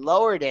neutral. They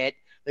lowered it.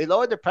 They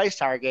lowered the price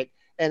target.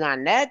 And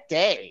on that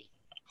day,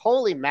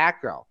 holy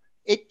macro,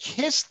 it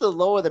kissed the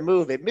low of the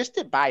move. It missed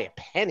it by a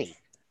penny.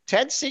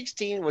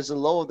 10.16 was the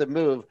low of the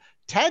move.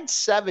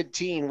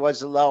 10.17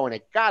 was the low, and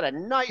it got a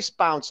nice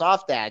bounce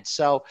off that.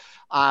 So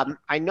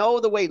I know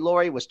the way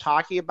Lori was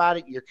talking about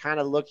it, you're kind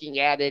of looking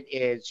at it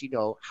as, you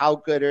know, how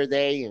good are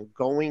they and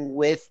going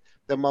with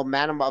the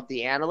momentum of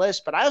the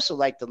analyst. But I also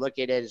like to look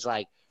at it as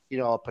like, you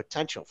know, a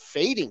potential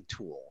fading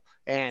tool.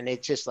 And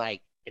it's just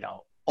like, you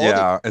know,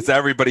 it's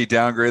everybody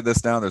downgrade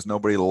this now. There's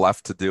nobody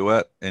left to do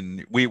it.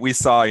 And we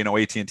saw, you know,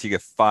 AT&T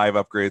get 5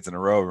 upgrades in a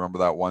row. Remember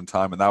that one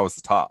time? And that was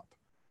the top.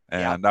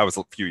 And that was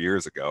a few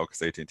years ago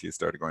because AT&T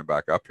started going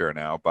back up here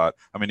now. But,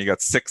 I mean, you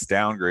got 6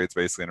 downgrades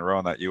basically in a row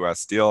on that U.S.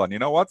 Steel. And you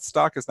know what?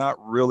 Stock is not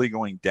really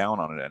going down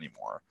on it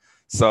anymore.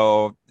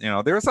 So, you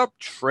know, there's a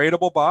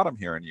tradable bottom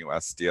here in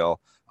U.S. Steel.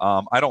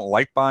 I don't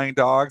like buying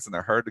dogs, and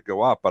they're hard to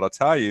go up. But I'll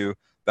tell you,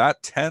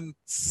 that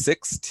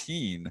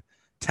 10.16,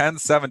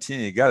 10.17,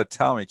 you got to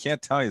tell me. You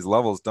can't tell me these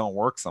levels don't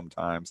work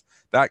sometimes.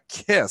 That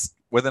kissed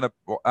within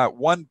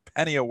 1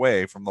 penny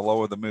away from the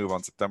low of the move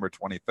on September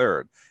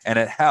 23rd, and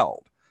it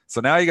held. So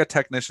now you got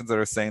technicians that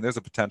are saying there's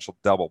a potential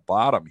double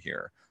bottom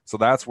here. So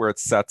that's where it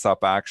sets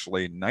up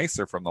actually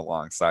nicer from the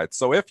long side.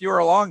 So if you're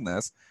along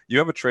this, you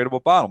have a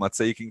tradable bottom. Let's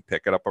say you can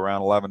pick it up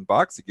around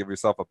 $11. You give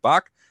yourself a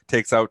buck,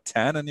 takes out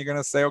 10, and you're going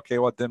to say, okay,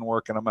 well, it didn't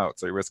work and I'm out.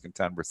 So you're risking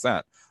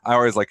 10%. I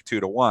always like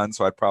 2 to 1,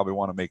 so I'd probably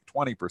want to make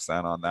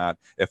 20% on that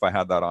if I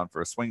had that on for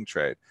a swing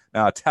trade.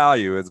 Now, I tell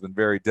you, it's been a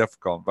very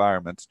difficult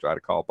environment to try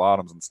to call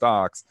bottoms in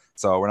stocks.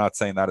 So we're not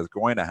saying that is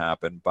going to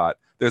happen, but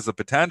there's a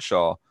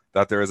potential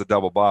that there is a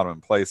double bottom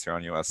in place here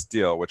on U.S.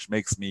 Steel, which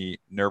makes me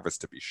nervous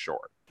to be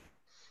short.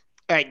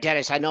 All right,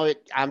 Dennis, I know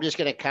I'm just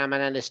going to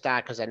comment on this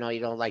stock because I know you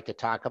don't like to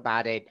talk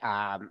about it.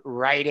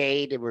 Rite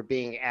Aid, we're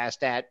being asked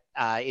that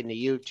in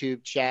the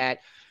YouTube chat.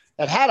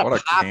 It had what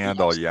a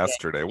candle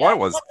yesterday. What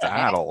was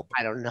that all about?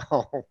 I don't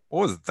know.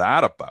 What was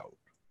that about?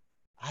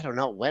 I don't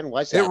know. When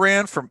was that? It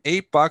ran from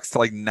 $8 to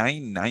like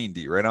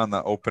 $9.90 right on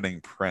the opening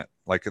print.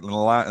 Like in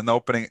the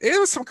opening, it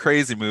was some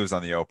crazy moves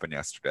on the open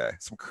yesterday.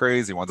 Some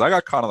crazy ones. I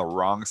got caught on the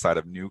wrong side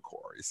of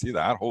Nucor. You see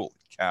that? Holy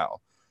cow.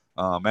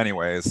 I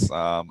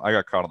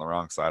got caught on the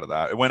wrong side of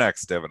that. It went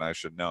ex-dividend. I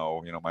should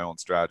know. You know, my own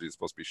strategy is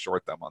supposed to be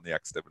short them on the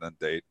ex-dividend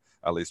date,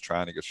 at least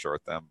trying to get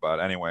short them. But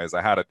anyways,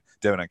 I had a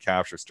dividend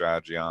capture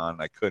strategy on.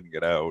 And I couldn't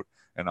get out.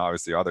 And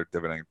obviously other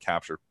dividend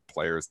capture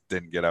players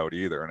didn't get out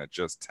either, and it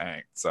just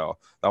tanked. So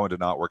that one did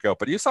not work out.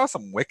 But you saw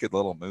some wicked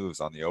little moves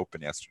on the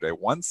open yesterday.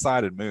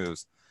 One-sided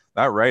moves.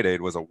 That Rite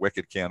Aid was a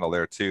wicked candle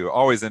there too.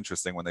 Always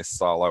interesting when they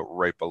stall out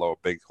right below a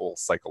big whole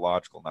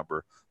psychological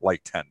number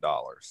like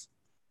 $10.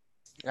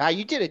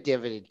 You did a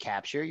dividend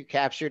capture. You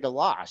captured a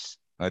loss.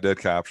 I did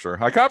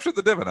capture. I captured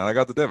the dividend. I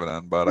got the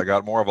dividend, but I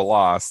got more of a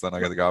loss than I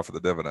got for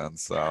the dividend.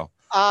 So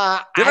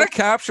dividend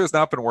capture has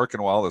not been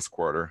working well this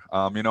quarter.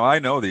 You know, I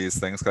know these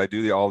things because I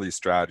do all these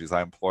strategies.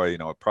 I employ, you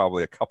know,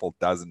 probably a couple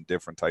dozen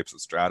different types of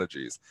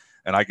strategies.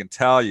 And I can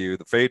tell you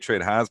the fade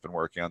trade has been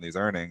working on these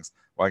earnings.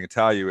 What I can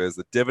tell you is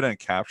the dividend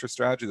capture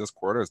strategy this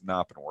quarter has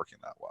not been working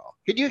that well.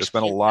 There's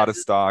been a lot of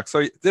stock.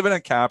 So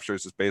dividend capture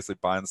is just basically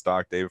buying the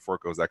stock day before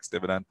it goes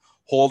ex-dividend,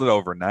 hold it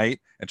overnight,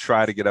 and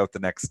try to get out the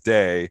next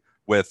day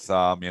with,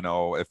 you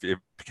know, if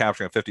you're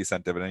capturing a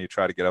 50-cent dividend, you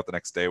try to get out the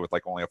next day with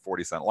like only a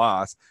 40-cent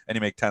loss, and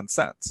you make 10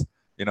 cents.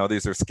 You know,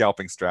 these are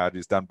scalping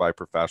strategies done by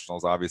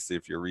professionals. Obviously,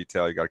 if you're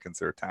retail, you got to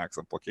consider tax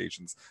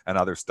implications and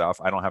other stuff.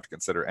 I don't have to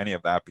consider any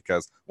of that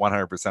because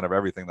 100% of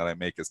everything that I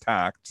make is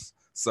taxed.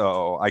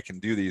 So I can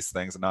do these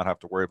things and not have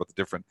to worry about the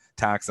different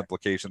tax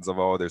implications of,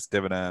 oh, there's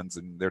dividends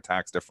and they're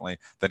taxed differently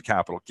than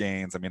capital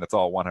gains. I mean, it's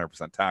all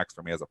 100% tax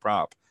for me as a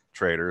prop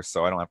trader.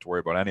 So I don't have to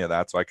worry about any of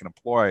that. So I can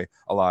employ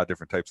a lot of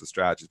different types of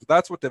strategies. But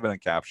that's what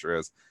dividend capture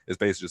is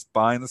basically just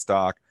buying the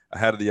stock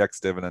ahead of the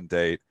ex-dividend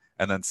date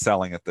and then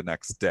selling it the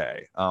next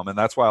day. And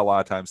that's why a lot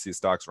of times these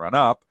stocks run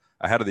up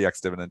ahead of the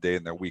ex-dividend date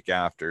and the week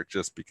after,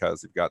 just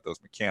because you've got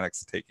those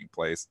mechanics taking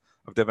place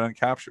of dividend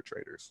capture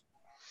traders.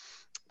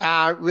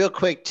 Real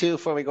quick, too,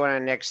 before we go on to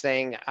the next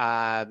thing,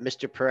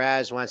 Mr.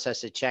 Perez wants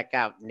us to check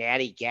out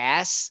Natty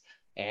Gas.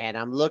 And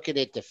I'm looking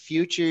at the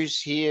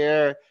futures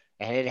here,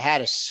 and it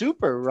had a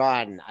super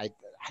run. I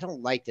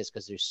don't like this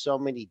because there's so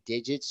many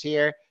digits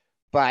here.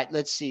 But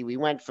let's see. We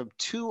went from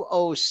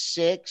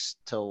 206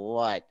 to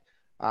what?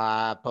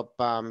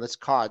 Let's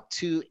call it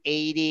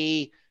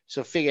 280.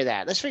 So figure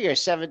that. Let's figure a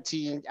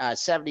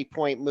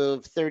 70-point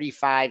move,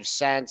 35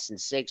 cents and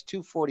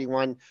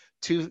 241,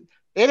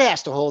 it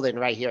has to hold in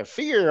right here.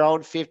 Figure your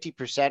own 50%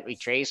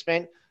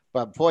 retracement.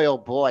 But boy, oh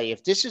boy,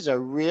 if this is a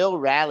real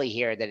rally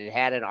here that it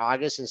had in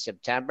August and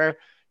September,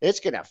 it's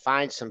going to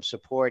find some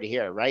support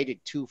here, right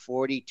at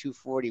 240,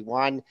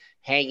 241,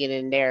 hanging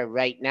in there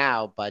right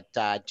now. But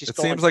it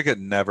seems like it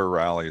never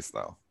rallies,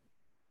 though.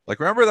 Like,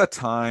 remember that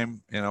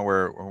time,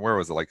 where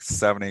was it, like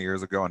 7-8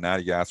 years ago, and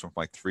Natty Gas went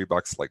from like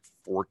 $3 to like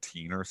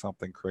 14 or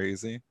something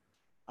crazy?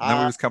 And then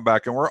we just come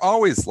back, and we're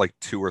always like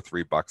 $2 or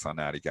 $3 on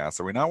Natty Gas.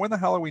 Are we not? When the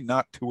hell are we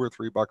not $2 or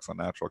 $3 on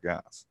natural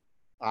gas?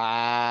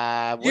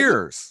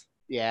 Years.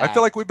 Yeah. I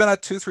feel like we've been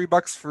at $2,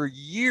 $3 for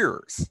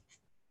years.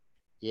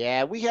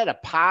 Yeah, we had a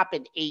pop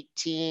in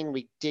 18.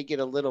 We did get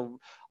a little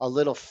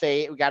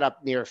fade. We got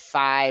up near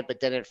 5, but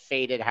then it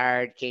faded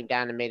hard, came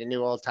down and made a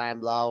new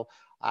all-time low.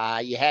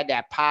 You had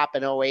that pop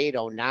in 08,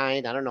 09.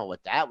 I don't know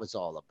what that was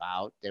all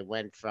about. It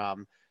went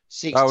from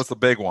 16. That was the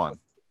big one.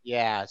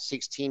 Yeah,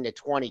 16 to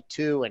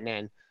 22. And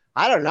then,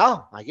 I don't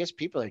know. I guess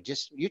people are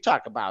you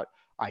talk about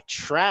a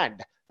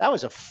trend. That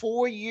was a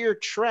 4-year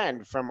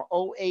trend from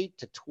 08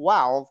 to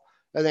 12.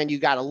 And then you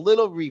got a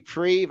little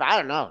reprieve. I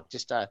don't know.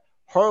 Just a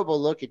horrible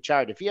looking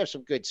chart. If you have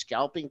some good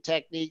scalping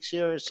techniques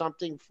here or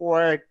something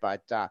for it,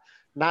 but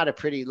not a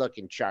pretty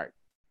looking chart.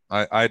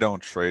 I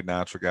don't trade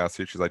natural gas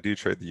futures. I do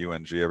trade the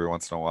UNG every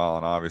once in a while,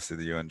 and obviously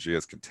the UNG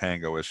has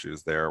contango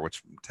issues there,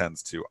 which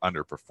tends to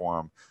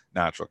underperform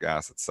natural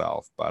gas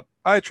itself. But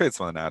I trade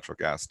some of the natural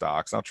gas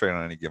stocks. I'll trade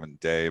on any given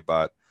day,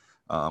 but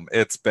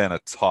it's been a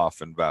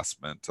tough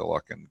investment to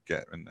look and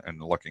get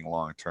and looking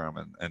long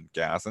term and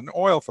gas and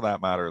oil for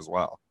that matter as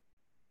well.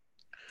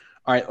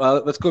 All right,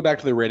 well, let's go back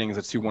to the ratings.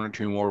 Let's do one or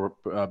two more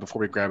before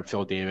we grab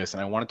Phil Davis.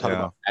 And I want to talk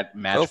about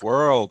Match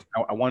World.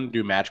 I want to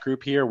do Match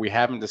Group here. We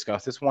haven't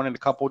discussed this one in a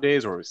couple of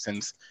days, or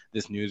since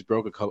this news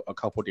broke a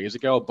couple of days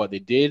ago, but they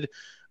did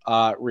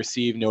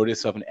receive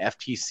notice of an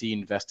FTC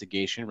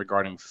investigation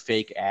regarding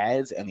fake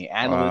ads, and the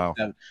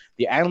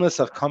analysts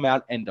have come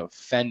out and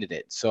defended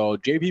it. So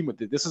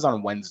this is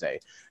on Wednesday.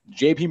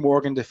 JP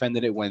Morgan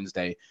defended it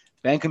Wednesday.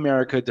 Bank of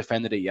America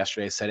defended it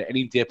yesterday, said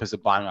any dip is a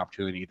buying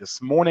opportunity.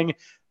 This morning,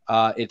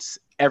 it's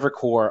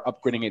Evercore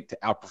upgrading it to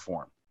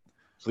outperform.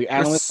 So the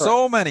analysts There's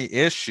so many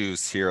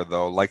issues here,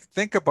 though. Like,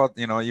 think about,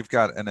 you've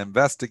got an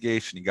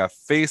investigation. You got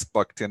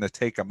Facebook going to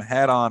take them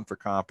head on for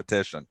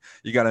competition.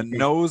 You got a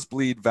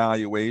nosebleed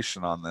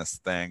valuation on this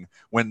thing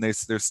when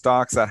there's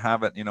stocks that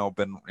haven't,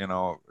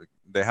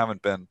 they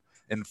haven't been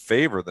in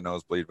favor of the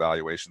nosebleed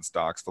valuation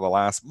stocks for the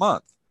last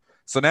month.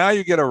 So now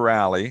you get a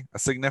rally, a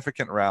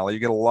significant rally. You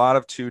get a lot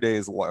of 2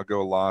 days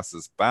ago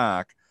losses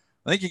back.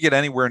 I think you get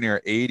anywhere near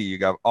 80. You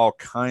got all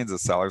kinds of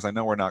sellers. I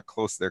know we're not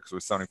close there because we're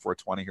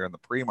 74.20 here in the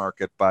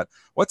pre-market, but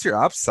what's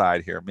your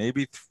upside here?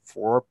 Maybe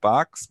 $4,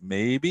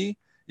 maybe,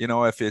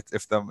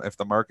 if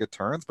the market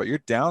turns, but your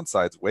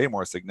downside's way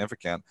more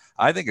significant.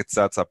 I think it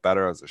sets up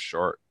better as a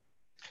short.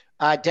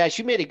 Dash,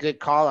 you made a good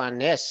call on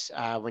this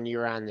when you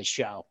were on the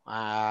show.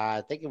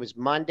 I think it was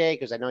Monday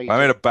because I know you. I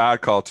made a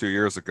bad call 2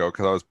 years ago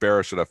because I was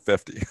bearish at a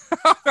 50.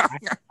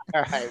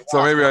 All right,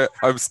 so maybe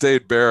I've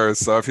stayed bearish.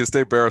 So if you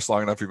stay bearish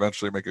long enough, you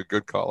eventually make a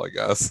good call, I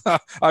guess.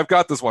 I've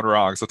got this one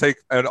wrong. So take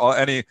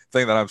anything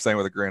that I'm saying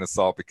with a grain of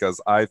salt because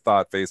I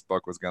thought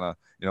Facebook was going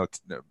to,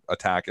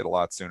 attack it a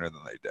lot sooner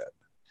than they did.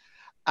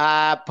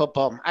 I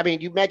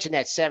mean, you mentioned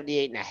that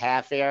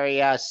 78.5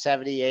 area,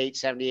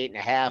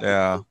 78.5.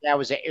 Yeah. That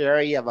was an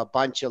area of a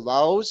bunch of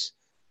lows.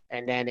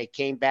 And then it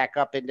came back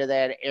up into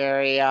that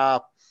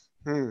area.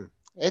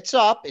 It's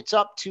up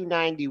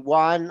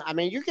 291. I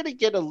mean, you're going to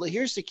get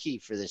here's the key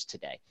for this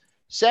today.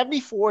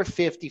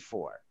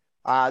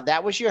 74.54.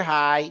 That was your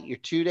high, your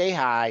 2-day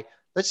high.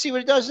 Let's see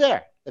what it does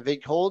there. If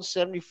it holds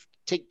 70,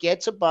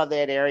 gets above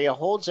that area,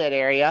 holds that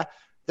area,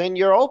 then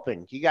you're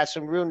open. You got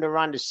some room to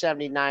run to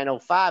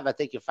 79.05. I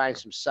think you'll find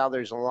some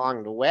sellers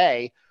along the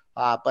way.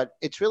 But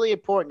it's really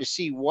important to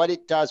see what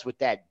it does with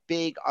that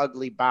big,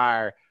 ugly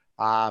bar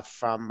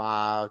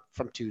from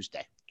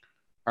Tuesday.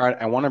 All right,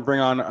 I want to bring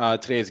on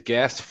today's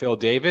guest, Phil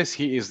Davis.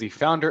 He is the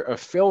founder of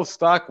Phil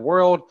Stock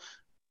World.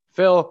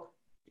 Phil,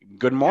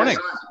 good morning.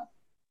 Yes.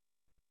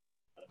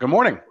 Good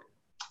morning.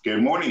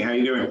 Good morning. How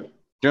you doing?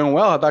 Doing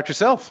well. How about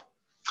yourself?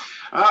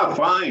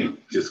 Fine.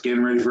 Just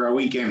getting ready for our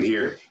weekend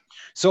here.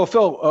 So,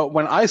 Phil,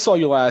 when I saw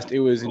you last,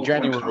 it was in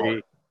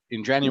January.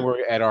 In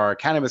January at our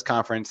cannabis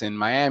conference in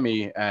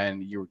Miami,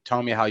 and you were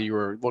telling me how you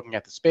were looking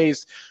at the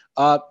space.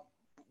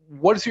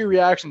 What is your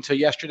reaction to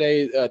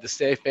yesterday? The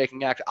Safe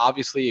Banking Act,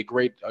 obviously a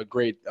great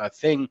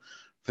thing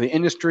for the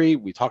industry.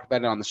 We talked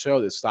about it on the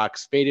show. The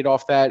stock's faded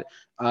off that.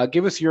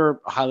 Give us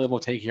your high-level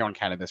take here on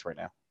cannabis right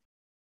now.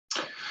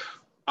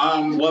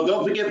 Well,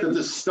 don't forget that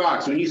the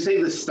stocks, when you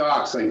say the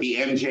stocks, like the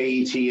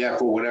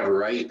MJETF or whatever,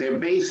 right? They're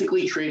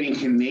basically trading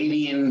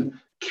Canadian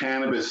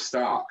cannabis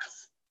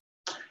stocks.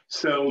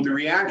 So the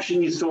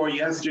reaction you saw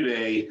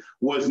yesterday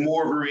was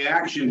more of a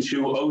reaction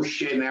to, oh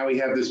shit, now we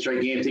have this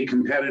gigantic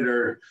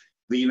competitor.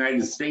 The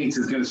United States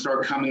is going to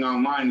start coming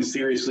online and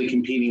seriously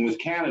competing with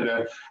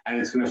Canada, and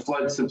it's going to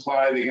flood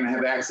supply. They're going to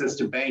have access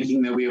to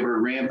banking. They'll be able to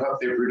ramp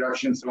up their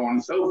production, so on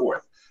and so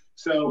forth.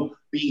 So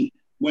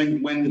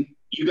when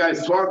you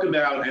guys talk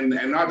about, and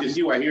not just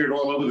you, I hear it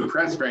all over the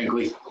press,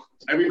 frankly,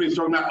 everybody's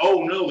talking about,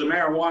 oh no, the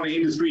marijuana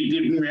industry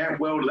didn't react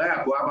well to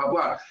that, blah, blah,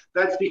 blah.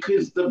 That's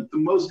because the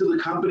most of the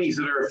companies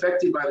that are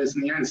affected by this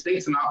in the United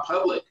States are not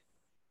public.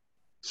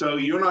 So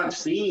you're not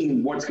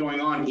seeing what's going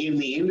on in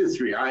the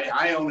industry.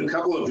 I own a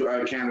couple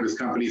of cannabis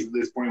companies at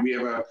this point. We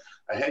have a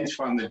hedge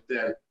fund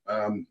that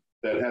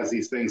has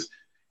these things.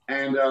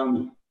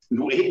 And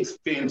it's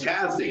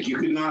fantastic. You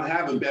could not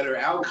have a better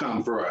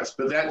outcome for us,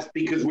 but that's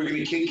because we're going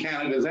to kick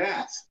Canada's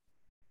ass.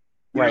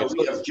 You know,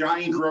 we have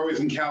giant growers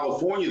in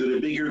California that are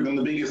bigger than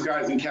the biggest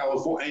guys in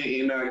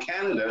California, in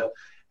Canada,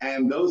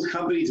 and those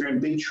companies are in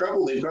big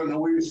trouble. They've got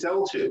nowhere to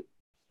sell to.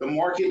 The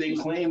market they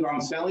planned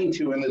on selling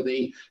to, and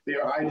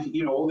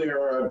that all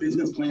their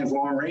business plans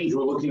long range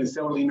were looking to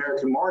sell to the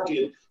American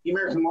market. The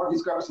American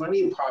market's got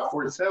plenty of pot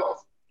for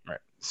itself. Right.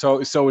 So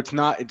it's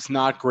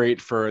not great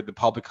for the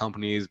public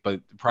companies, but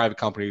the private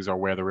companies are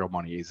where the real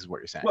money is what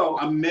you're saying. Well,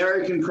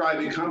 American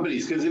private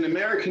companies, because in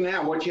America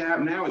now, what you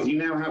have now is you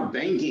now have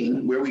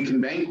banking where we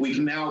can bank. We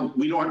don't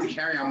have to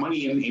carry our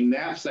money in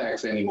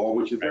knapsacks anymore,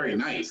 which is very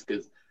nice.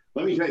 Because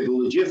let me tell you, the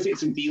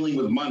logistics of dealing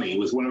with money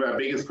was one of our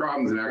biggest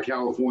problems in our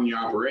California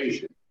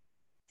operation.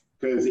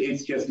 Because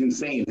it's just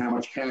insane how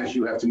much cash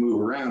you have to move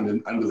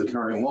around under the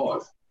current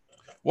laws.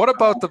 What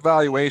about the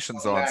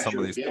valuations on some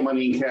of these? Get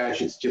money in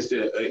cash, it's just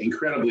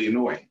incredibly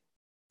annoying.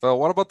 So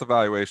what about the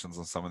valuations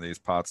on some of these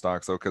pot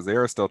stocks, though? Because they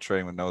are still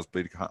trading with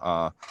nosebleed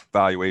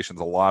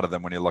valuations. A lot of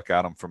them, when you look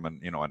at them from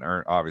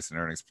obviously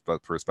an earnings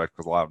perspective,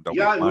 because a lot of them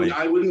don't make money.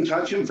 I wouldn't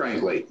touch them,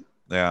 frankly.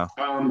 Yeah.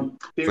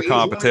 The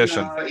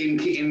competition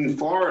in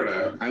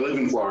Florida. I live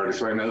in Florida,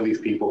 so I know these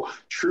people.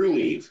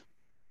 Trulieve.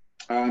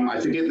 I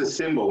forget the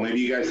symbol. Maybe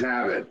you guys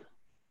have it.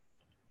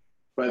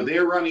 But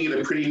they're running at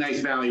a pretty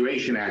nice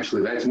valuation,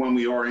 actually. That's one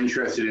we are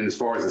interested in as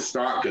far as the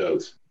stock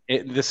goes.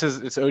 It's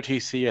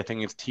OTC. I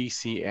think it's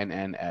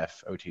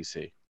TCNNF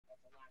OTC.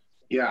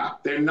 Yeah,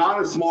 they're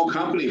not a small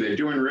company. They're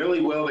doing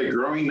really well. They're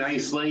growing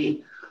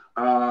nicely.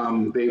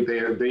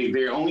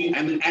 They're only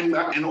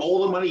and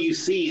all the money you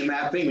see in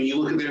that thing, when you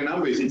look at their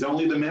numbers, it's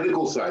only the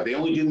medical side. They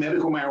only do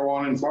medical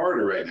marijuana in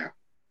Florida right now.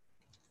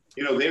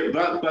 You know, they've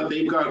got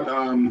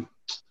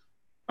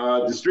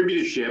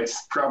distributorships,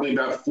 probably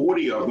about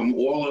 40 of them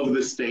all over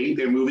the state.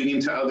 They're moving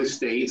into other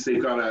states.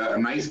 They've got a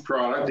nice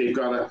product. They've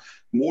got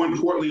more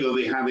importantly, though,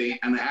 they have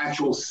an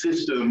actual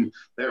system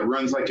that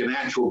runs like an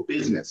actual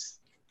business.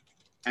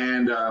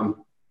 And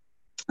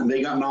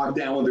they got knocked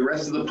down with the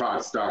rest of the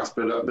pot stocks,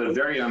 but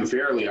very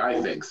unfairly, I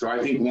think. So I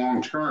think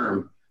long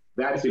term,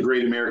 that's a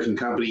great American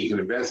company you can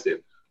invest in.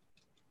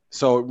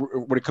 So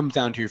what it comes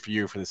down to for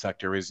you for the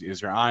sector is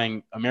you're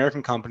eyeing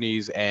American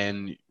companies,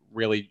 and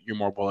really you're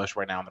more bullish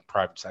right now in the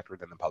private sector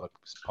than the public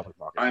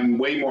market. I'm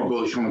way more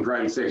bullish on the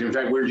private sector. In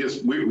fact,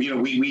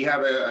 we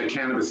have a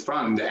cannabis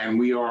fund, and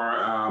we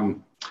are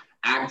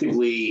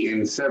actively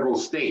in several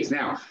states.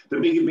 Now, the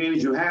big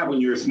advantage you have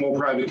when you're a small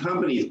private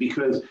company is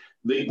because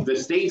the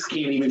states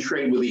can't even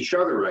trade with each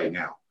other right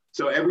now.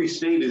 So every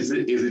state is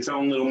its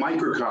own little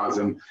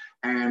microcosm.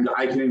 And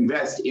I can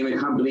invest in a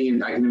company,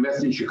 and I can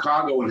invest in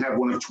Chicago and have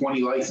one of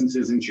 20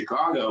 licenses in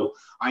Chicago.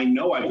 I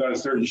know I've got a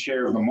certain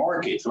share of the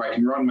market, so I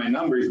can run my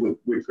numbers with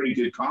pretty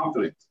good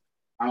confidence.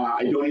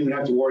 I don't even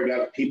have to worry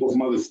about people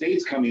from other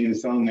states coming in and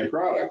selling their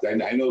product.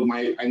 I know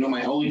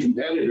my only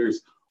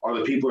competitors are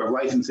the people who have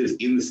licenses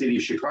in the city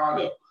of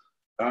Chicago.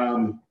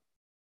 And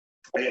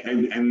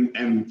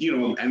you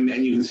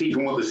can see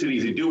from what the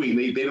cities are doing,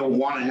 they don't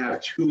want to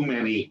have too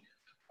many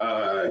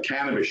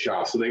cannabis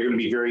shops, so they're going to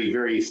be very,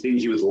 very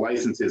stingy with the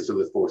licenses for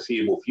the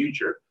foreseeable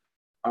future.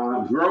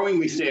 Growing,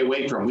 we stay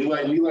away from. We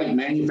like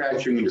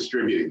manufacturing and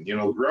distributing. You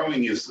know,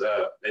 growing is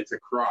it's a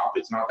crop.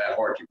 It's not that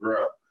hard to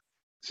grow,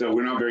 so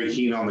we're not very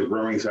keen on the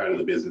growing side of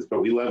the business.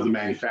 But we love the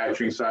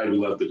manufacturing side. We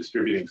love the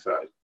distributing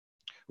side.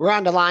 We're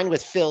on the line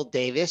with Phil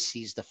Davis.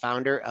 He's the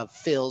founder of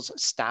Phil's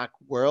Stock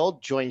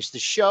World. Joins the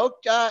show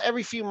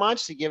every few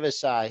months to give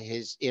us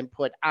his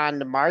input on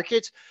the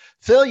markets.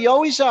 Phil, you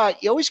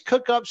always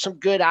cook up some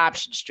good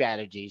option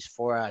strategies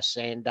for us,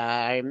 and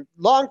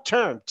long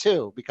term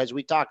too, because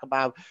we talk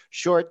about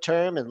short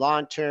term and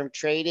long term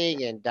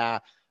trading. And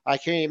I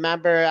can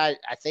remember,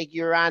 I think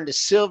you were on the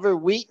Silver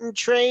Wheaton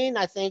train.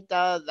 I think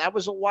that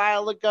was a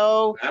while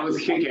ago. That was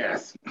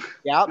kick-ass.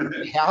 Yep.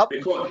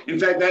 In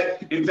fact,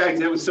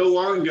 that was so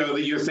long ago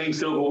that you're saying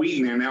Silver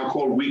Wheaton. They're now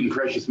called Wheaton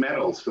Precious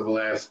Metals for the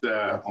last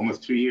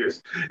almost 2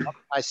 years.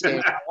 I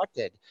stand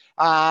corrected.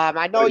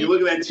 I know you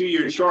look at that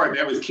 2-year chart.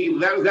 That was key.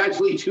 That was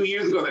actually 2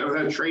 years ago. That was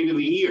our trade of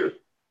the year.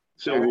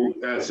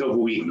 Silver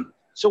Wheaton.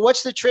 So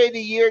what's the trade of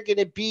the year going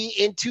to be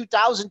in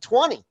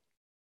 2020?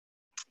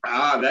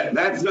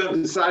 That's not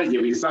decided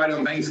yet. We decided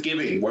on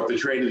Thanksgiving what the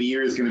trade of the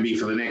year is going to be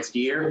for the next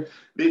year.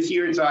 This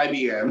year it's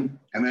IBM,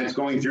 and that's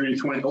going through to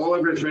 20. All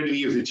of our trade of the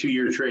year is a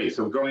 2-year trade.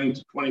 So going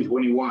to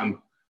 2021,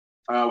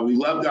 we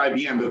loved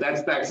IBM, but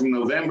that's back from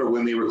November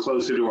when they were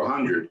closer to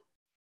 100.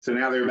 So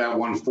now they're about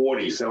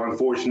 140. So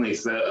unfortunately,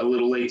 it's a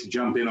little late to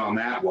jump in on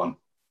that one.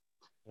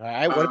 All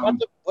right. What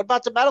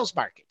about the metals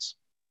markets?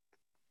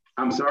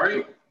 I'm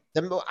sorry?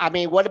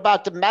 What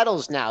about the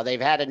metals now? They've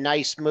had a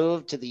nice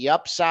move to the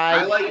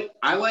upside.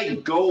 I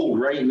like gold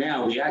right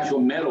now, the actual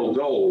metal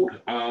gold.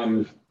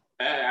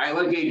 I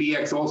like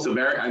ABX also.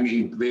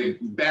 The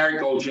Barrick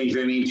Gold changed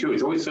their name too.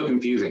 It's always so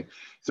confusing.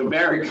 So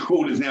Barrick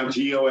Gold is now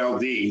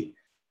GOLD.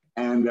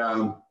 And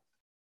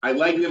I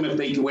like them if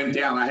they went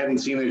down. I haven't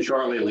seen their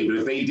chart lately, but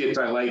if they dipped,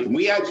 I like them.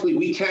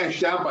 We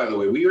cashed out, by the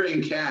way. We were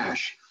in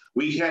cash.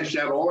 We cashed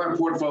out all our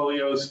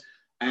portfolios.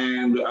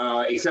 And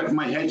except for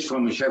my hedge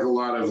fund, which has a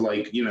lot of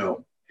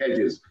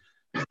hedges.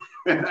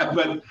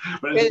 but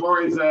as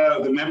far as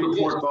the member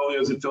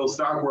portfolios at Phil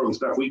Stockworld and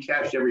stuff, we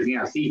cashed everything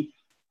out. See,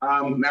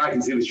 now I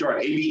can see the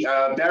chart.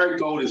 Barrick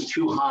Gold is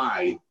too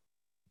high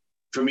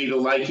for me to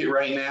like it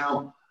right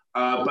now.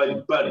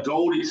 But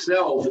gold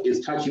itself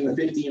is touching the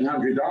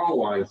 $1,500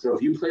 line. So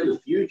if you play the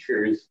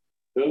futures,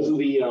 those are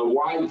the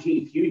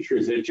YT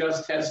futures. They're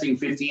just testing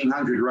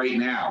 1,500 right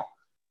now.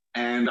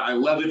 And I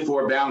love it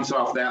for a bounce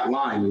off that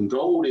line. And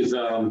gold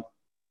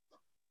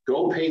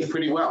pays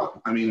pretty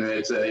well. I mean,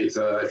 it's I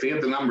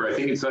forget the number. I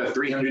think it's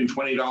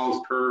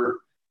 $320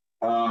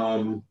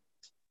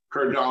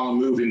 per dollar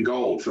move in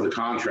gold for the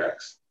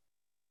contracts.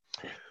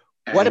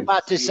 And what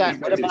about this?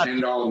 What about a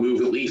 $10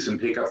 move at least and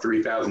pick up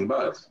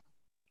 $3,000?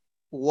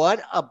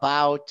 What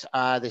about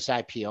this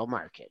IPO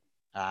market?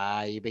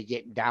 You've been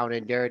getting down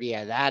and dirty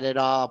at that at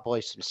all? Boy,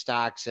 some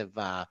stocks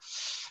have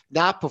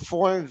not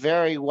performed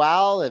very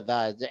well. Have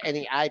there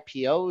any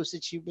IPOs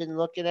that you've been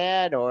looking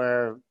at,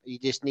 or you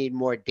just need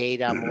more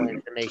data, more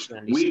information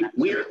on these?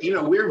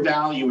 We're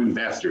value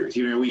investors.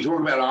 We talk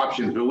about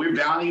options, but we're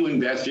value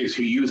investors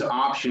who use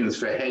options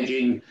for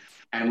hedging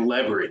and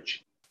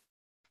leverage.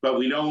 But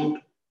we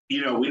don't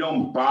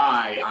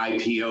buy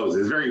IPOs.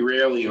 There's very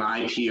rarely an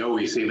IPO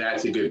where you say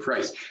that's a good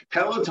price.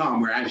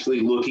 Peloton, we're actually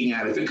looking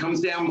at. If it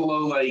comes down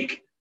below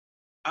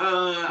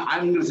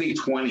I'm going to say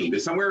 20, but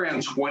somewhere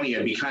around 20,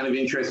 I'd be kind of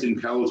interested in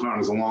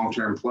Peloton as a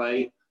long-term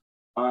play.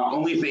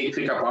 Only if they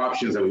pick up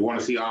options, that we want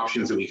to see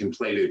options that we can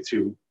play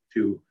to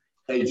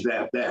hedge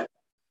that bet.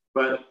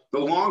 But the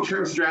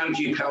long-term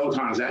strategy of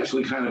Peloton is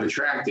actually kind of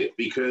attractive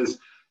because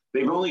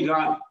they've only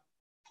got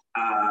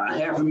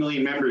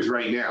 500,000 members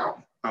right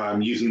now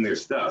using their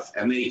stuff.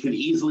 And they could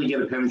easily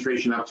get a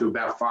penetration up to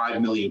about 5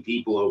 million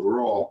people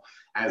overall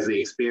as they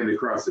expand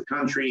across the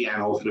country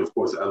and also, of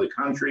course, other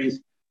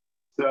countries.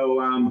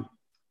 So,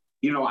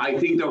 I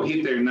think they'll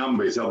hit their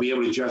numbers. They'll be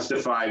able to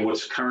justify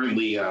what's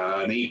currently an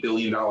 $8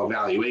 billion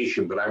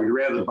valuation, but I would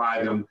rather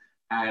buy them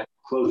at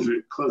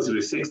closer to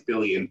 $6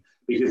 billion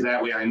because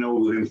that way I know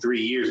within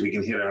 3 years we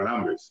can hit our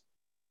numbers.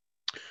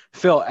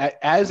 Phil,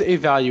 as a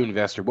value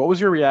investor, what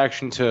was your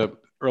reaction to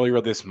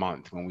earlier this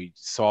month when we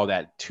saw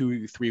that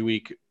 2-3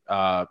 week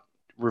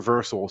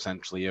reversal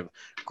essentially of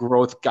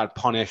growth got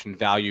punished and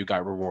value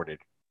got rewarded?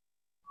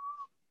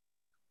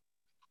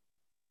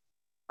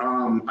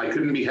 I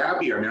couldn't be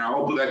happier. I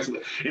hope that's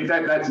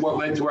what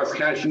led to us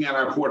cashing out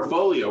our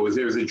portfolio. Is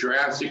there's a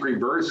drastic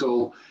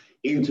reversal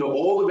into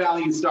all the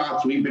value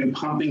stocks we've been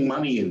pumping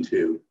money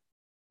into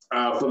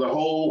for the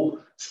whole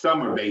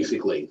summer,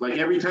 basically. Like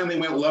every time they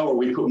went lower,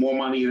 we put more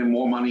money in and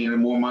more money in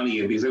and more money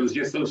in because it was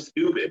just so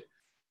stupid.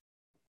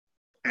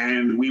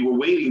 And we were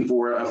waiting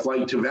for a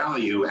flight to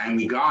value, and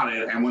we got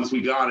it. And once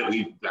we got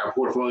it, our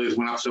portfolios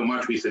went up so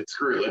much, we said,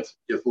 screw it, let's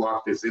just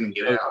lock this in and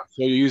get out.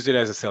 So you used it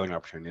as a selling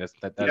opportunity.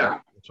 That's what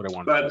I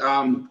wanted. But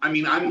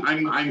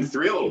I'm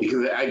thrilled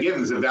because, again,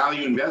 as a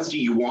value investor,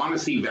 you want to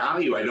see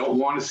value. I don't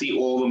want to see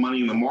all the money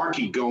in the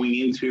market going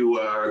into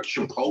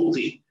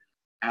Chipotle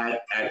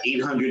at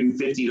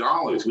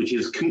 $850, which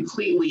is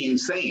completely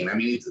insane. I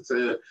mean,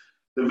 the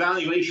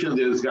valuation of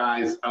those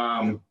guys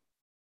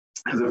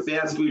as a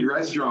fast food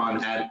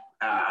restaurant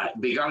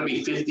they got to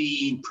be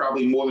 50,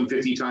 probably more than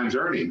 50 times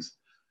earnings.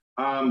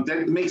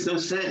 That makes no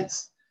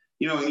sense.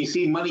 And you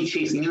see money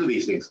chasing into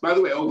these things. By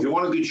the way, if you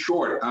want a good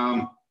short,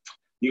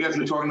 you guys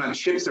were talking about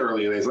chips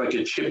earlier. There's like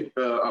a chip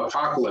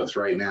apocalypse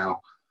right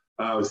now,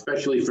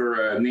 especially for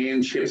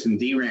NAND chips and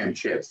DRAM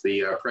chips.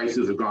 The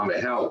prices have gone to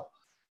hell.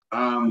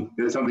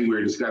 That's something we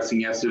were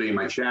discussing yesterday in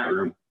my chat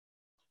room.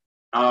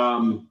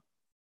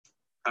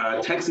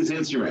 Texas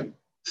Instrument,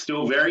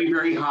 still very,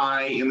 very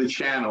high in the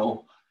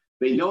channel.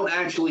 They don't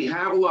actually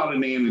have a lot of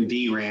NAND and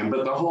DRAM,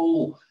 but the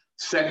whole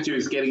sector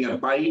is getting a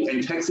bite.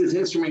 And Texas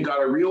Instrument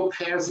got a real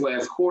pass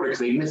last quarter because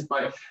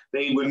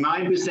they were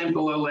 9%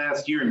 below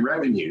last year in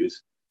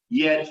revenues,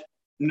 yet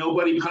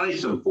nobody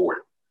punished them for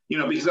it.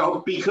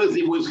 Because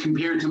it was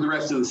compared to the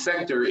rest of the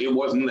sector, it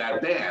wasn't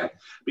that bad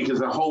because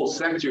the whole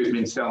sector has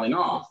been selling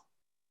off.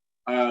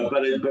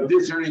 But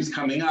this earnings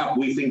coming up,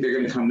 we think they're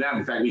going to come down.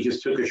 In fact, we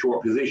just took a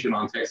short position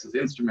on Texas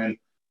Instrument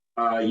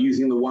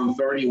using the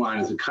 130 line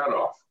as a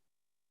cutoff.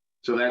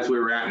 So that's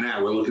where we're at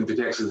now. We're looking for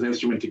Texas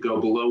Instrument to go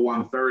below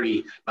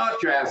 130, not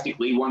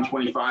drastically,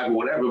 125 or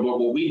whatever. But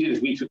what we did is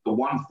we took the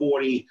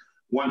 140,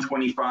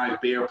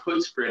 125 bear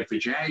put spread for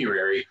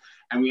January,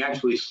 and we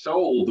actually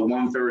sold the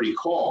 130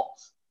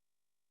 calls.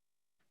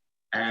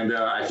 And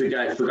I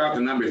forgot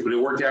the numbers, but it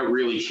worked out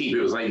really cheap.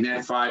 It was like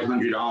net $500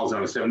 on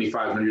a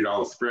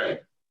 $7,500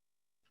 spread.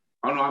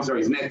 Oh no, I'm sorry,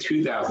 it's net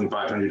 $2,500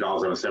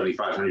 on a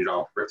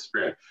 $7,500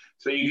 spread.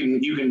 So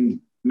you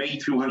can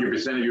make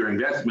 200% of your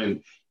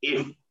investment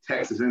if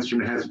Texas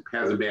Instrument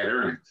has a bad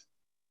earnings.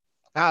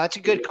 Oh, that's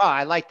a good call.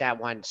 I like that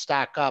one.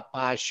 Stock up,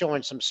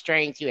 showing some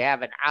strength. You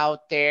have it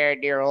out there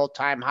near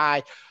all-time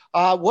high.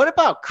 What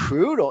about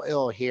crude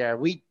oil here?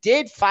 We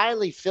did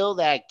finally fill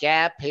that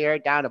gap here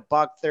down to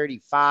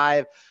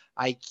 $1.35.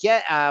 I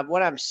get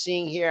what I'm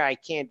seeing here. I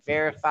can't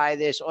verify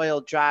this.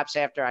 Oil drops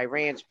after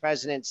Iran's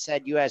president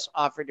said U.S.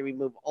 offered to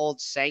remove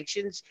old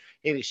sanctions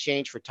in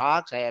exchange for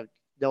talks. I have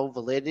no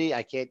validity.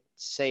 I can't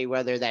say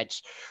whether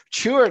that's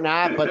true or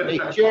not, but they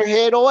sure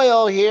hit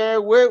oil here.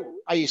 Where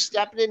are you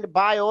stepping in to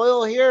buy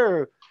oil here,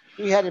 or are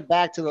we headed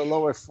back to the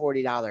lower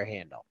 $40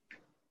 handle?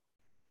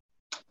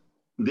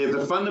 There's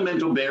a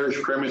fundamental bearish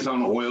premise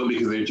on oil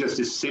because there just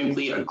is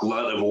simply a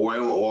glut of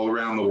oil all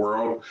around the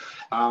world.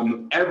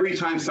 Every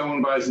time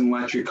someone buys an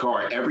electric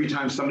car, every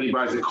time somebody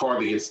buys a car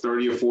that gets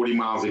 30 or 40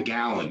 miles a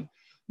gallon,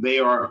 they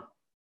are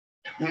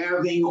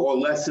halving or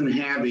less than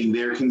halving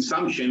their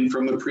consumption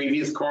from the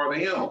previous car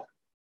they owned.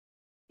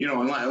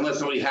 Unless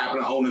somebody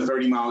happened to own a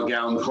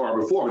 30-mile-a-gallon car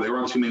before, but there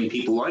aren't too many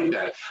people like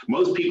that.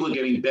 Most people are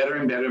getting better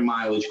and better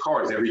mileage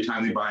cars every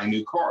time they buy a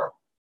new car.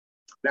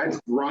 That's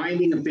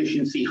grinding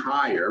efficiency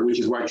higher, which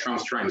is why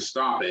Trump's trying to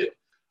stop it.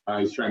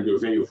 He's trying to do a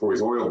video for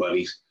his oil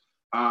buddies.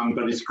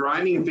 But it's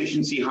grinding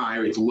efficiency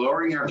higher. It's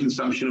lowering our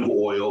consumption of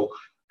oil.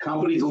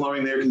 Companies are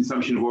lowering their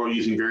consumption of oil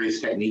using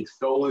various techniques.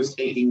 Solar is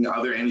taking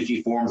other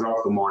energy forms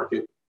off the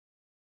market.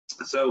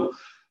 So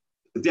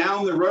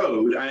down the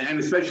road, and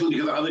especially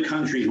because other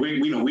countries,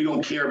 we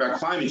don't care about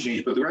climate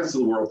change, but the rest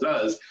of the world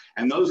does.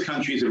 And those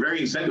countries are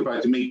very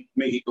incentivized to make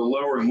it go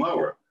lower and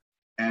lower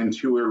and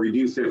to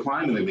reduce their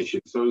climate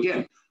emissions. So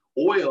again,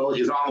 oil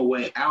is on the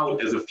way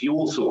out as a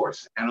fuel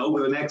source. And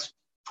over the next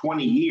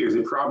 20 years,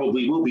 it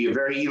probably will be a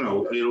very,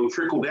 it'll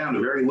trickle down to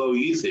very low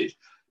usage.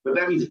 But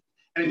that means,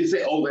 and if you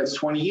say, oh, that's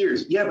 20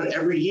 years. Yeah, but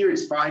every year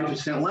it's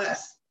 5%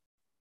 less.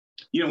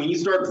 When you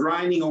start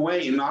grinding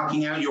away and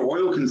knocking out your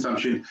oil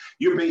consumption,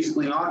 you're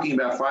basically knocking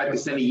about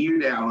 5% a year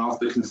down off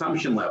the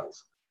consumption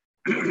levels.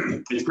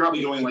 It's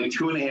probably going like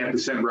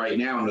 2.5% right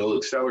now, and it'll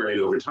accelerate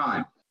over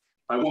time.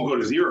 I won't go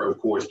to zero, of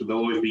course, but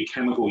there'll always be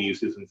chemical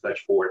uses and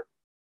such for it.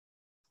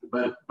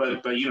 But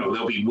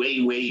there'll be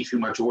way, way too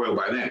much oil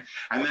by then.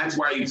 And that's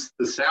why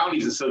the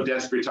Saudis are so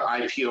desperate to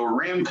IPO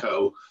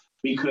Aramco,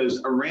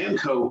 because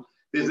Aramco,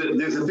 there's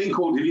a thing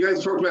called, have you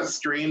guys talked about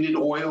stranded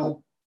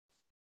oil?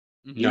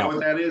 You know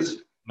what that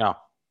is? No.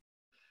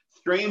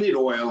 Stranded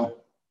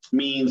oil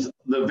means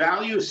the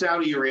value of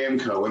Saudi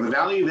Aramco and the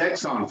value of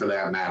Exxon, for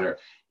that matter,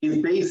 is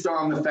based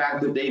on the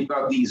fact that they've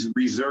got these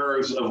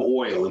reserves of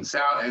oil. And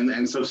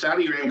so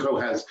Saudi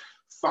Aramco has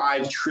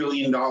 $5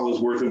 trillion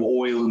worth of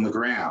oil in the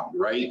ground,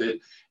 right?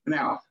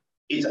 Now,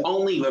 it's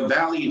only the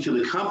value to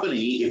the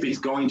company if it's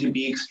going to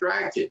be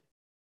extracted.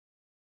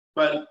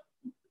 But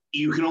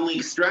you can only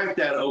extract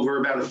that over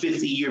about a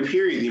 50-year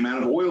period. The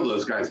amount of oil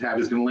those guys have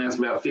is going to last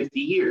about 50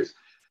 years.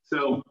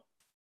 So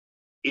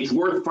it's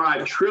worth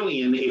 $5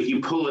 trillion if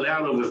you pull it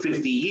out over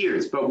 50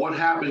 years. But what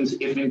happens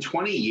if in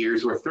 20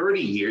 years or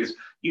 30 years,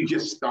 you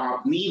just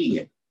stop needing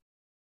it?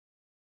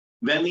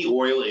 Then the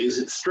oil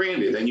is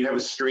stranded, and you have a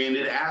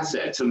stranded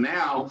asset. So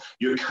now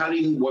you're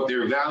cutting what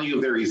their value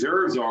of their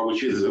reserves are,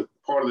 which is a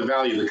part of the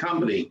value of the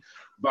company,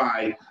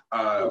 by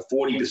 40%,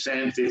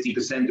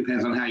 50%,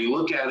 depends on how you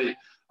look at it.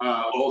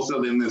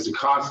 Also, then there's a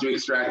cost to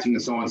extracting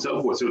and so on and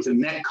so forth. So it's a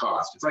net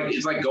cost.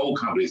 It's like gold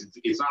companies.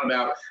 It's not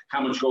about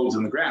how much gold's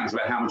in the ground. It's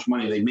about how much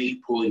money they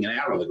make pulling it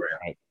out of the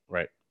ground.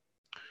 Right.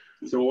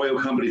 So oil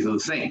companies are the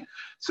same.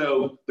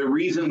 So the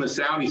reason the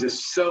Saudis are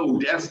so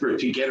desperate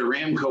to get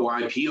Aramco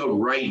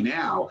IPO right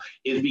now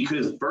is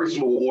because, first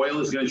of all, oil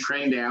is going to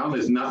trend down.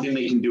 There's nothing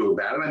they can do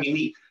about it. I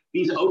mean,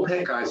 these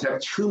OPEC guys have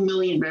 2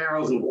 million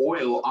barrels of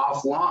oil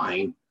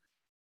offline,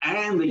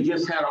 and they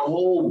just had a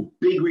whole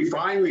big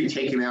refinery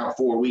taken out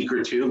for a week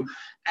or two,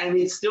 and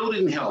it still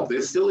didn't help.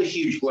 There's still a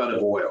huge glut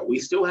of oil. We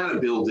still had a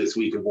build this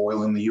week of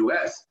oil in the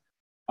U.S.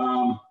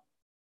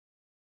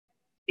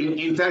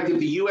 In fact, if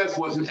the U.S.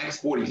 wasn't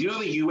exporting, do you know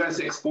the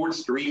U.S.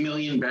 exports 3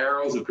 million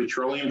barrels of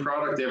petroleum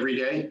product every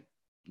day?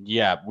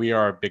 Yeah, we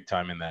are big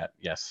time in that.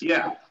 Yes.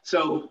 Yeah.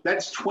 So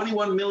that's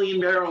 21 million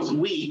barrels a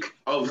week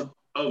of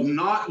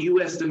not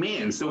U.S.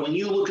 demand. So when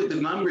you look at the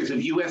numbers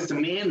of U.S.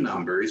 demand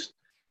numbers,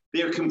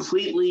 they're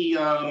completely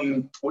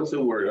what's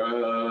the word?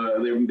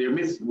 They're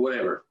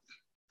whatever.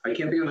 I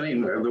can't think of the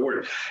name of the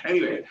word.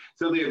 Anyway,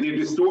 so they're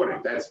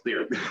distorted. That's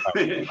they're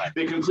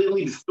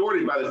completely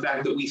distorted by the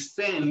fact that we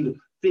send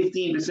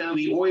 15% of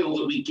the oil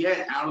that we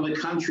get out of the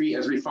country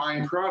as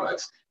refined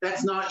products.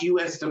 That's not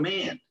U.S.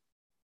 demand.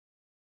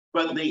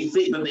 But they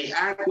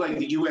act like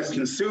the U.S.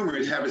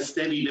 consumers have a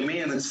steady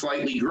demand that's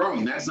slightly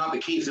growing. That's not the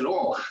case at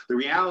all. The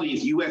reality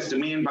is U.S.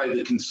 demand by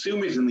the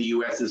consumers in the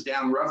U.S. is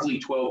down roughly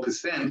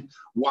 12%,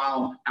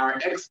 while our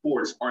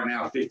exports are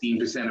now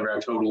 15% of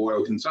our total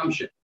oil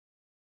consumption.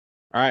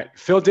 All right.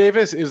 Phil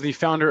Davis is the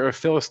founder of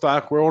Phil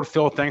Stock World.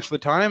 Phil, thanks for the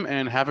time,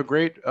 and have a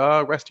great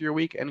rest of your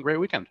week and great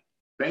weekend.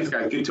 Thanks,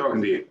 guys. Good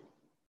talking to you.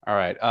 All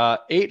right.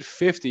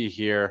 8:50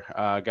 here,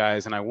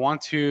 guys, and I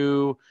want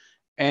to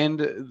end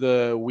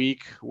the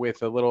week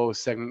with a little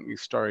segment we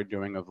started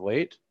doing of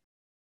late.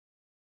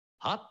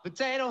 Hot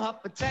potato,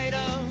 hot potato.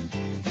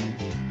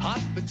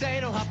 Hot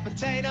potato, hot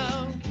potato.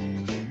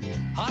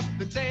 Hot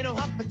potato,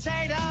 hot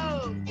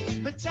potato.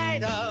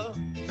 Potato,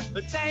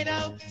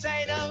 potato,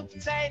 potato,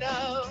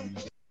 potato.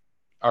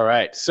 All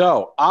right.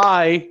 So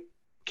I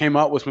came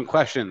up with some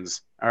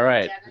questions. All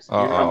right.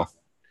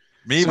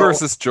 Me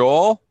versus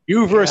Joel?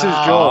 You versus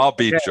Joel. I'll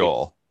beat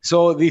Joel.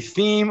 So the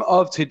theme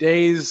of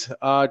today's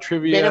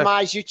trivia.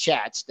 Minimize your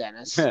chats,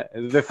 Dennis.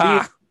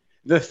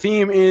 the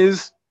theme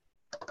is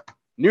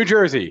New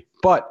Jersey,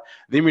 but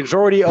the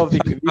majority of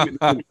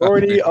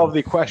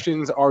the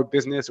questions are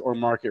business or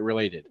market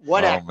related.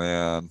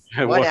 Man.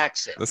 What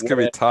exit? This could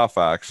be tough,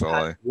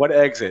 actually. What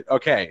exit?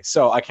 Okay,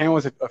 so I came up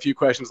with a few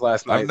questions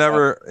last night. I've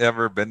never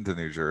ever been to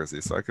New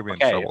Jersey, so I could be in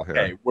trouble here.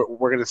 Okay,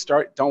 we're gonna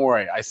start. Don't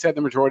worry. I said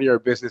the majority are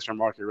business or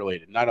market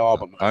related. Not all,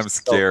 but most. I'm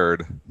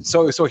scared.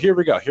 So here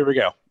we go.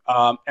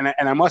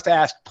 And I must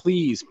ask,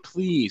 please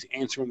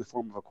answer in the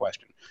form of a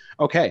question.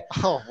 Okay.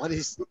 Oh, what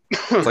is?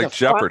 It's like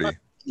Jeopardy.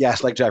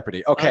 Yes, like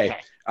Jeopardy. Okay.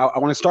 I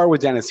want to start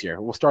with Dennis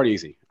here. We'll start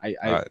easy.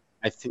 I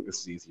think this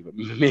is easy, but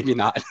maybe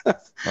not.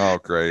 Oh,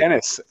 great.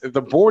 Dennis,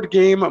 the board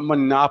game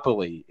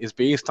Monopoly is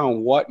based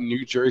on what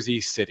New Jersey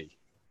city?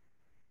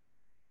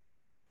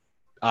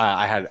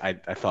 I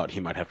thought he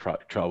might have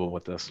trouble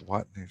with this.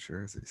 What New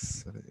Jersey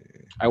city?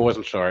 I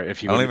wasn't sure if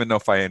he. I don't even know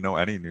if I know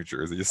any New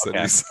Jersey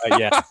cities.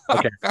 Yeah.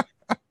 Okay.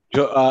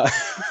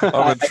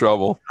 I'm in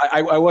trouble.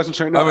 I wasn't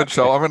sure. No, I'm in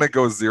trouble. I'm going to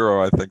go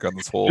 0, I think, on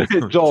this whole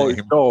Joel,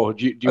 game. Joel,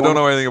 do you I don't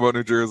know anything about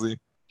New Jersey.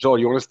 Joel,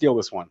 you want to steal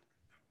this one?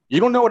 You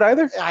don't know it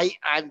either?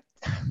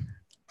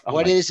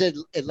 What is it?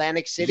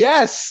 Atlantic City?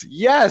 Yes,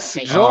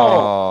 Okay. Joel.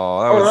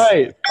 All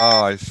right.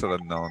 Oh, I should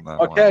have known that.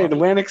 Okay,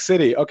 Atlantic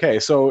City. Okay,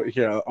 so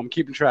here, I'm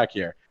keeping track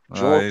here.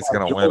 Joel, he's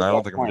going to win. I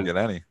don't think I'm going to get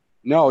any.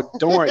 No,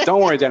 don't worry.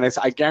 Don't worry, Dennis.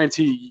 I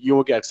guarantee you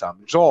will get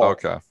some. Joel.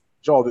 Okay.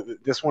 Joel,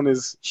 this one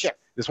is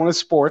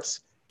sports.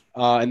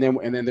 And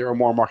then there are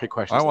more market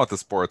questions. I want the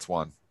sports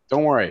one.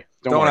 Don't worry.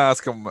 Don't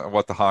ask him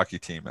what the hockey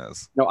team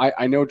is. No,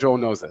 I know Joel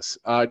knows this.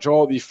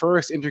 Joel, the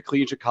first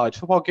intercollegiate college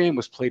football game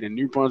was played in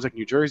New Brunswick,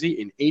 New Jersey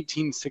in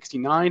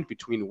 1869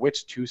 between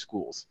which two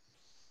schools?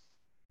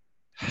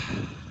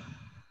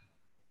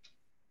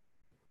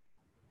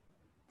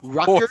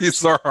 Rutgers? Oh,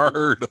 these are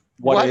hard.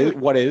 What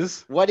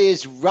is? What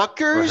is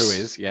Rutgers? Or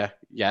who is? Yeah.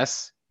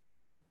 Yes.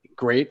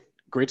 Great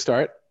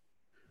start.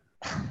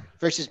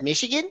 Versus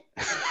Michigan?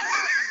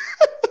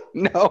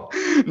 No.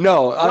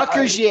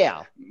 Rutgers,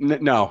 Yale.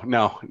 No.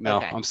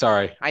 Okay. I'm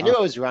sorry. I knew it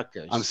was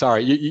Rutgers. I'm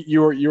sorry. You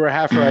were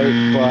half right,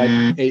 but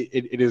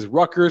it is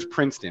Rutgers,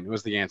 Princeton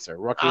was the answer.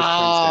 Rutgers,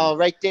 Princeton.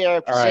 Right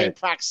there. All Same right.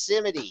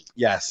 proximity.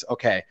 Yes.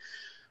 Okay,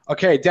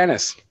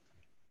 Dennis,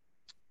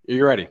 are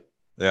you ready?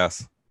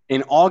 Yes.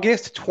 In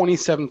August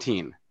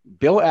 2017,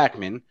 Bill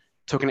Ackman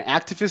took an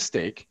activist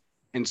stake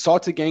and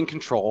sought to gain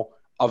control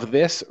of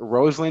this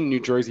Roseland, New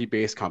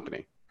Jersey-based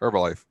company.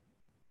 Herbalife.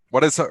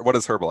 What is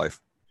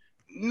Herbalife?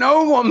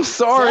 No, I'm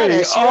sorry.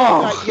 Dennis,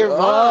 you're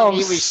wrong.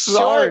 He was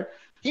short.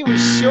 He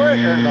was short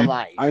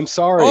Herbalife. I'm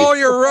sorry. Oh,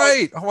 you're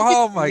right.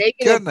 Oh, my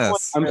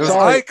goodness. I'm it was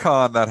sorry.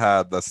 Icon that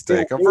had the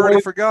stake. I've already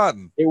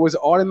forgotten. It was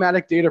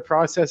automatic data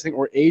processing,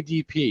 or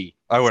ADP.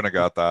 I wouldn't have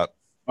got that.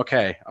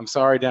 Okay. I'm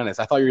sorry, Dennis.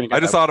 I thought you were going to get I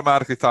just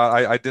automatically thought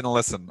I didn't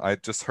listen. I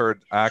just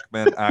heard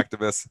Ackman,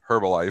 activist,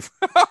 Herbalife.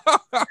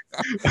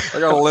 I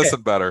got to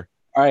listen better.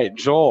 All right,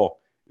 Joel.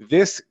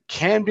 This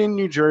Camden,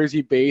 New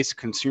Jersey-based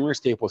consumer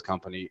staples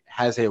company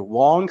has a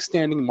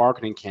long-standing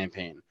marketing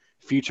campaign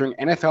featuring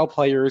NFL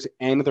players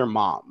and their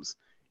moms,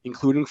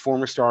 including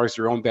former stars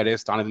Jerome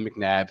Bettis, Donovan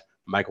McNabb,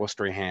 Michael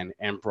Strahan,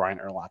 and Brian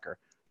Urlacher.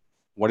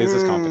 What is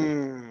this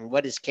company?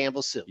 What is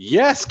Campbell's Soup?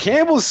 Yes,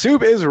 Campbell's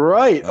Soup is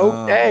right.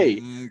 Okay.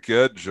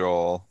 Good,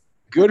 Joel.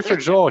 Good for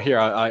Joel here.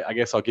 I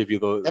guess I'll give you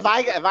the. If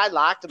I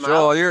locked him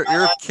Joel, out, your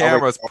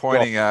camera's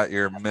pointing at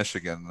your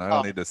Michigan. I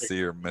don't need to see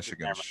your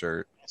Michigan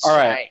shirt. All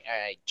right.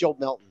 Joe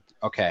Milton.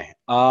 Okay.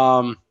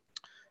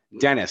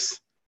 Dennis,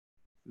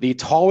 the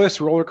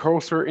tallest roller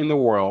coaster in the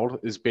world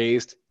is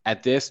based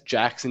at this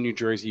Jackson, New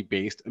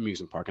Jersey-based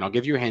amusement park? And I'll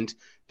give you a hint.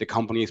 The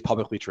company is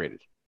publicly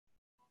traded.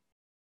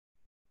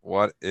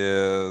 What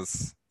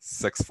is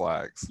Six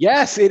Flags?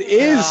 Yes, it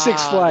is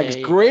Six Flags.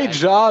 Great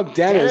job,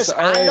 Dennis.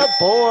 On the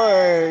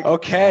board.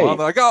 Okay.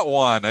 Well, I got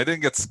one. I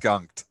didn't get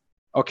skunked.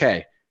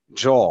 Okay,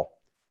 Joel.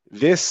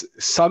 This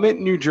Summit,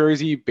 New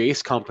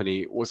Jersey-based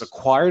company was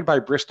acquired by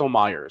Bristol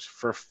Myers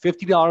for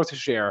 $50 a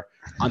share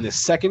on the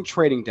second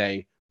trading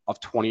day of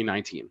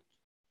 2019.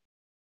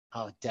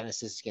 Oh,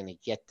 Dennis is going to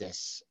get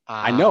this.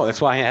 I know. That's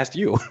why I asked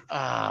you.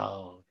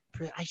 Oh,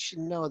 I should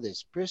know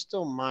this.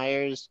 Bristol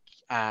Myers.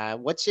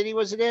 What city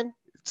was it in?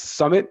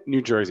 Summit,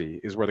 New Jersey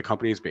is where the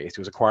company is based.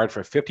 It was acquired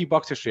for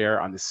 $50 a share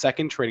on the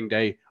second trading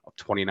day of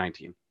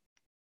 2019.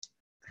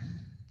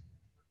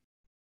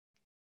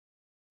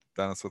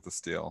 Dennis with the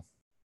steal.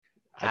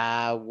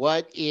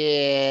 What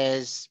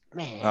is,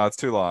 man? No, it's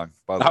too long.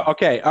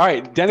 Okay. All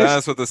right.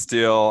 Dennis with the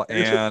steal.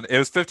 And it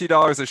was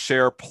 $50 a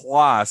share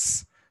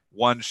plus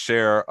one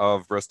share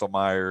of Bristol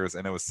Myers,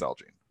 and it was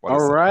Celgene.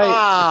 All right.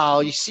 Wow.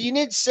 You see, you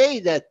didn't say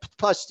that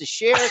plus the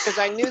share because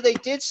I knew they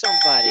did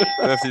somebody.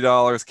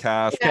 $50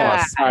 cash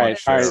plus All one right.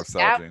 share All right. of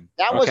Celgene.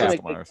 That wasn't a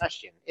Bristol good Myers.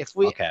 question. If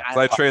we, Okay. So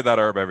I trade that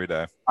herb every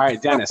day. All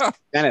right, Dennis.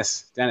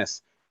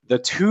 Dennis. The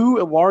two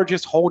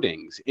largest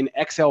holdings in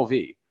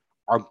XLV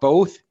are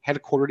both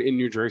headquartered in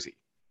New Jersey.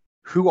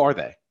 Who are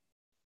they?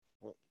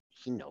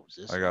 he knows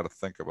this. I got to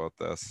think about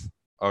this.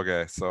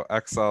 Okay, so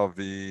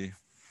XLV.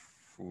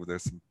 Ooh,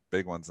 there's some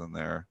big ones in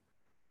there.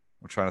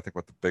 I'm trying to think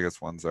what the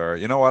biggest ones are.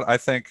 You know what? I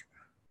think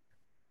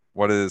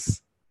what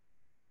is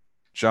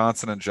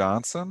Johnson &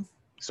 Johnson?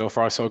 So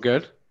far, so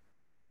good.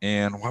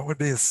 And what would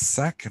be a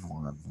second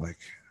one? Like,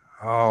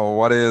 oh,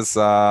 what is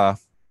what's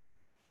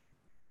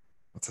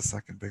the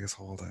second biggest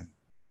holding?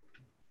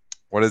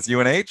 What is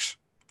UNH?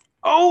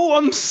 Oh,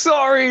 I'm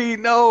sorry.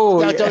 No.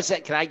 No, don't say.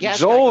 Can I guess?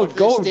 Joel,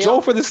 Can I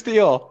Joel for the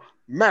steal.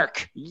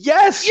 Merck.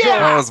 Yes. Yeah. Joel.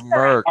 That was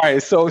Merck. All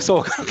right. So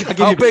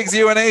How big's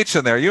UNH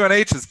in there?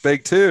 UNH is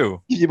big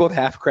too. You both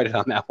half credit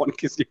on that one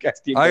because you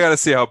guys. I got to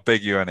see how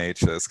big UNH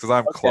is because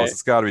I'm Okay. close.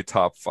 It's got to be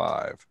top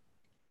 5.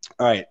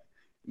 All right,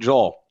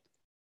 Joel.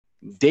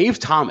 Dave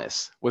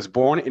Thomas was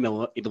born in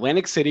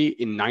Atlantic City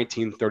in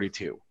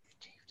 1932.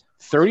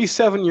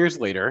 37 years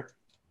later,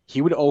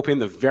 he would open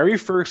the very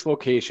first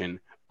location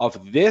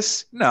of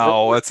this.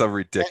 No, that's a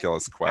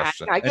ridiculous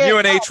question. I And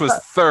get- UNH was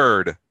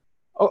third.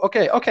 Oh,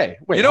 okay.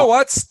 Wait. You know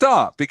what?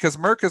 Stop, because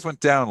Merck has went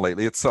down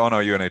lately. It's no,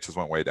 UNH has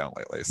went way down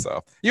lately.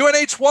 So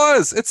UNH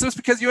was. It's just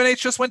because UNH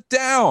just went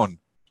down.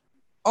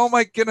 Oh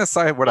my goodness,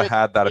 I would have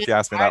had that if you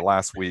asked me that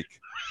last week.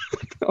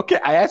 Okay,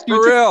 I asked you.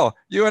 For real,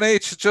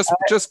 UNH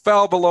just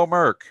fell below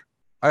Merck.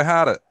 I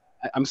had it.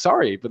 I'm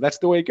sorry, but that's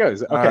the way it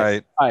goes. Okay. All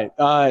right.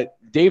 All right.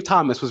 Dave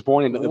Thomas was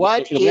born in.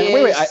 What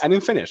Wait. I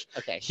didn't finish.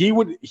 Okay. He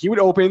would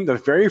open the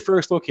very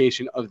first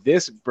location of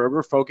this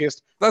burger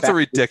focused. That's a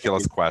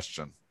ridiculous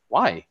question.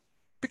 Why?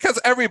 Because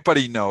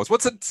everybody knows.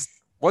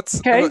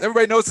 Okay.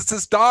 Everybody knows it's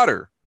his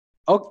daughter.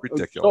 Oh,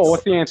 Ridiculous. Oh,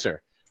 what's the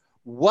answer?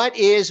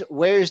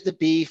 Where's the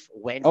beef?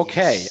 Wendy's.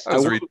 Okay.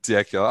 That's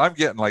ridiculous. I'm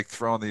getting like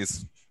throwing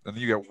these, and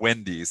you get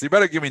Wendy's. You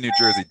better give me New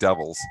Jersey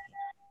Devils.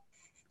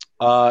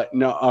 No.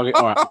 Okay.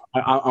 All right.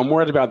 I'm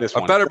worried about this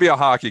one. It better be a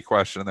hockey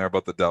question in there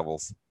about the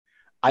Devils.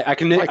 I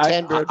can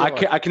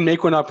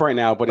make one up right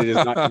now, but it is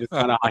not. It's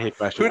not a hockey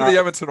question. Who do the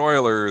Edmonton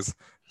Oilers?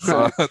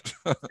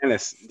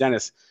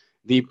 Dennis,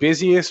 the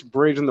busiest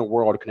bridge in the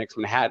world connects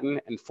Manhattan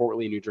and Fort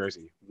Lee, New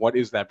Jersey. What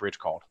is that bridge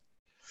called?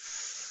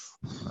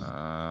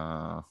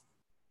 I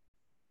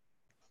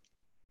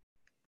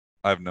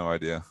have no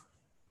idea.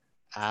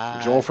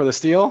 Joel for the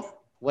steal.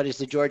 What is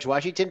the George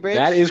Washington Bridge?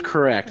 That is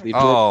correct. The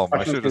George I should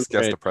Washington have just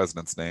guessed Bridge. the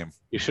president's name.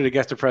 You should have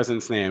guessed the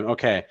president's name.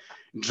 Okay,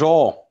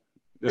 Joel.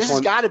 This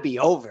has got to be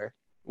over.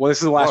 Well, this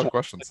is the last one.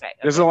 Questions. Okay.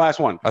 This is the last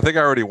one. I think I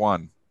already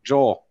won.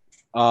 Joel,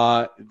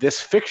 this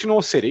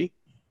fictional city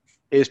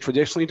is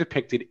traditionally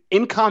depicted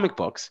in comic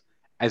books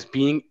as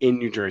being in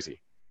New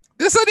Jersey.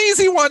 This is an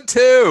easy one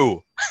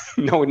too.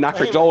 No, not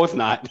for Joel. It's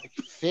not.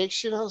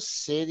 Fictional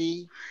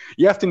city.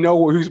 You have to know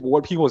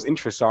what people's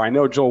interests are. I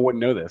know Joel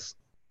wouldn't know this.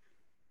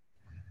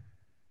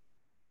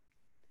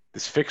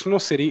 This fictional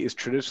city is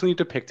traditionally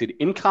depicted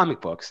in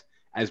comic books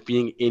as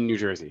being in New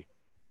Jersey.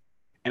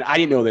 And I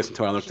didn't know this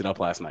until I looked it up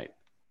last night.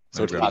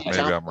 So Maybe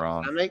I'm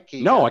wrong.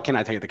 No, I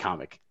cannot take the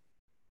comic.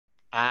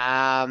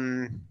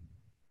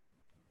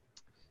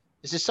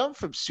 Is this something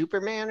from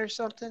Superman or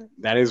something?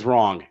 That is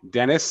wrong.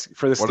 Dennis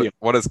for the steal.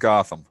 What is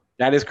Gotham?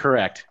 That is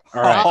correct.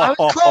 All right. I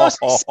was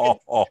close.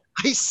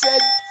 I said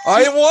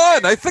I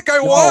won. I think I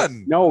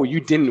won. No, you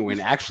didn't win,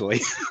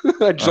 actually.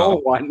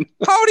 Joel won.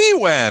 How did he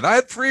win? I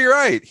had 3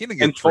 right. He didn't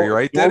get 3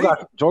 right, did he?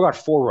 Joel got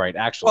 4 right,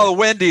 actually. Well,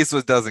 Wendy's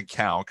doesn't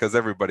count because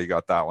everybody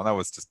got that one. That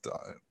was just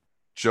a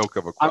joke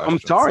of a question. I'm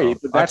sorry.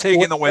 So But I'm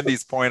taking the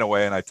Wendy's point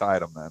away, and I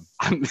tied him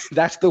then.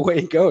 That's the way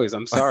it goes.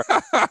 I'm sorry.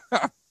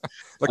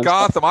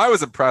 Gotham. I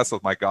was impressed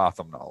with my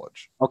Gotham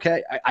knowledge.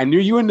 Okay. I knew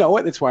you would know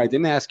it. That's why I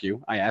didn't ask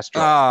you. I asked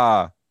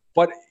Joel.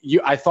 But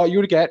I thought you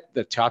would get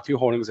the top 2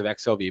 holdings of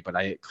XLV, but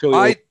I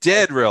clearly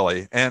did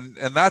really, and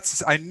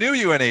that's I knew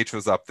UNH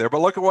was up there,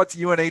 but look at what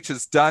UNH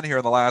has done here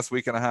in the last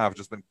week and a half.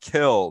 Just been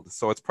killed,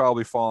 so it's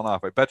probably fallen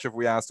off. I bet you if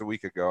we asked a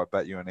week ago, I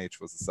bet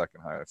UNH was the second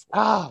highest.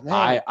 Oh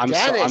man,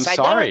 I'm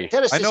sorry.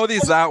 I know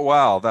these that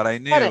well that I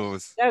knew.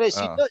 Dennis,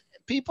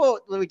 people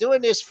are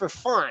doing this for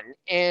fun,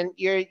 and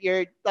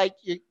you're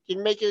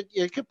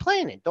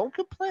complaining. Don't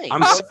complain.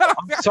 I'm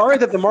sorry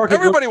that the market.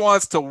 Everybody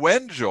wants to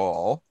win,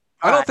 Joel.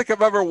 I don't think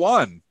I've ever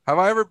won. Have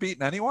I ever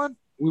beaten anyone?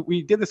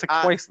 We did this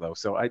like twice though,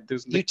 so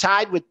you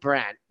tied with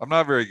Brent. I'm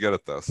not very good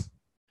at this.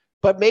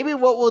 But maybe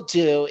what we'll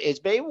do is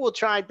we'll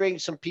try and bring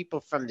some people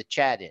from the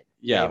chat in.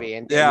 Yeah,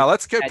 maybe,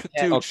 let's get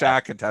 2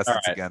 chat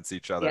contestants against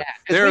each other. Yeah,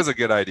 there's a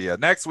good idea.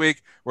 Next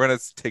week we're gonna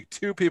take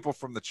 2 people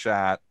from the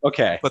chat.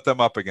 Okay. Put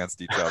them up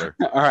against each other.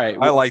 All right.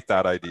 I like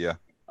that idea.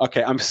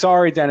 Okay, I'm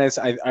sorry, Dennis.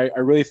 I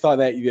really thought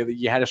that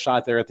you had a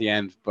shot there at the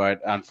end, but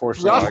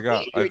unfortunately,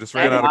 I just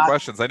ran out of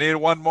questions. I needed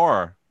one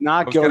more.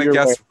 I was going to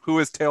guess who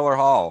is Taylor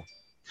Hall.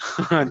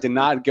 Did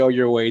not go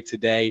your way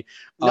today.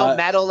 No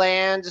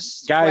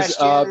Meadowlands guys.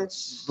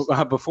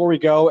 Before we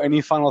go, any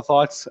final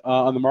thoughts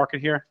on the market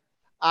here?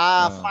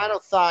 Final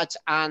thoughts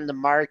on the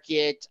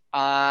market.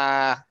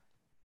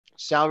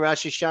 Sell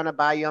Rosh Hashanah,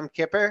 buy Yom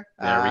Kippur.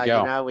 There we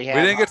go. We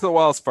didn't get to the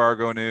Wells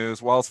Fargo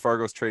news. Wells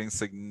Fargo's trading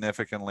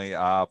significantly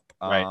up.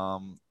 Right.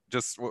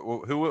 Just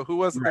who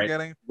was it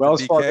getting?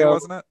 Wells BK, Fargo,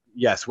 wasn't it?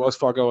 Yes, Wells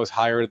Fargo has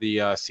hired the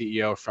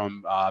CEO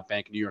from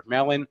Bank of New York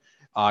Mellon,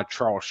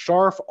 Charles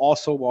Scharf.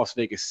 Also, Las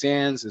Vegas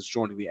Sands is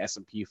joining the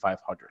S&P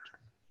 500.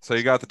 So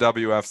you got the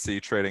WFC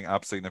trading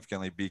up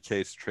significantly.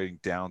 BK's trading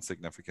down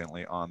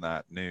significantly on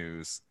that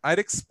news. I'd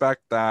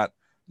expect that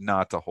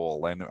not to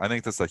hold. I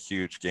think this is a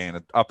huge gain,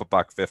 up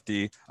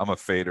 $1.50. I'm a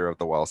fader of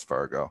the Wells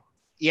Fargo.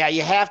 Yeah,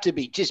 you have to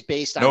be just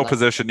based on no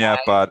position yet,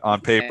 but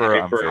on paper,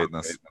 I'm fading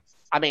this.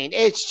 I mean,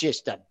 it's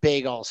just a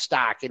big old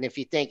stock, and if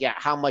you think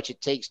how much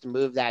it takes to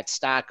move that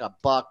stock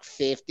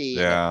 $1.50 in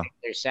a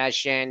regular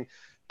session.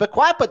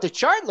 But the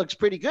chart looks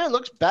pretty good. It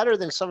looks better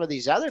than some of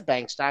these other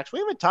bank stocks. We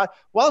haven't talked.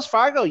 Wells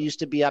Fargo used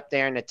to be up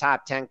there in the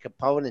top 10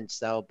 components,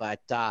 though, but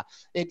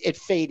it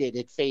faded.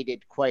 It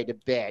faded quite a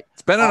bit.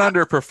 It's been an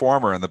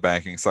underperformer in the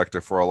banking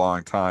sector for a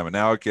long time, and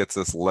now it gets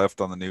this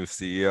lift on the new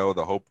CEO,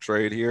 the Hope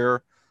trade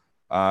here.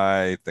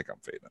 I think I'm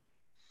fading it.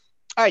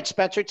 All right,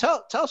 Spencer,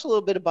 tell us a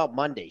little bit about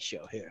Monday's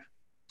show here.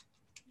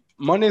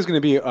 Monday's going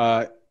to be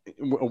a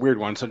weird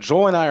one. So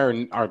Joel and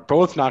I are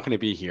both not going to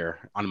be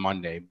here on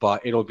Monday,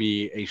 but it'll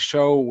be a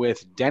show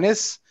with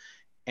Dennis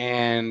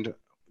and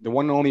the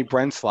one and only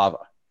Brent Slava.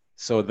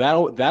 So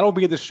that'll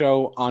be the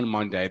show on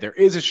Monday. There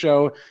is a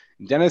show.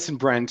 Dennis and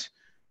Brent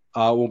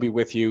will be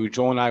with you.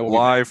 Joel and I will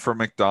live from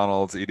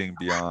McDonald's eating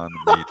Beyond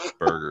Meat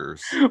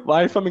burgers.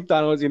 Live from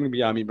McDonald's eating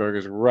Beyond Meat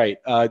burgers. Right.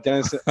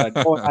 Dennis,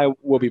 Joel and I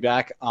will be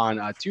back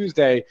on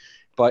Tuesday.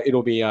 But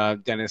it'll be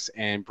Dennis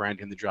and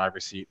Brent in the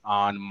driver's seat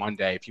on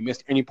Monday. If you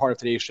missed any part of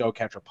today's show,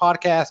 catch our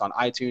podcast on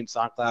iTunes,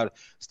 SoundCloud,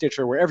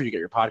 Stitcher, wherever you get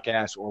your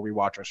podcasts, or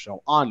rewatch our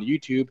show on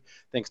YouTube.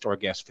 Thanks to our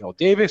guest, Phil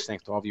Davis.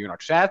 Thanks to all of you in our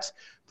chats.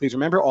 Please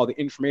remember, all the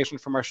information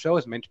from our show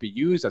is meant to be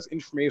used as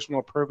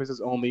informational purposes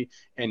only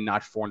and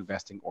not for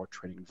investing or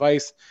trading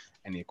advice.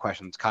 Any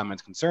questions,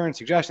 comments, concerns,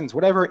 suggestions,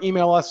 whatever,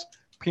 email us.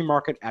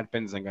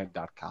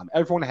 PreMarket@benzinga.com.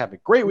 Everyone have a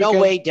great weekend.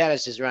 No way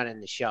Dennis is running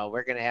the show.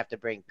 We're going to have to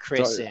bring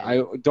Chris in.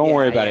 Don't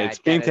worry about it. It's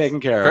being taken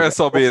care of. Chris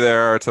will be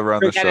there to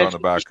run the show in the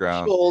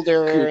background.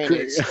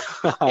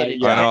 I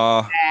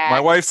know. My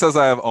wife says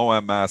I have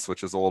OMS,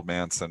 which is old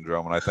man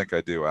syndrome, and I think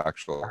I do,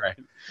 actually. Right.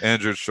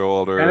 Injured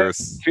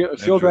shoulders.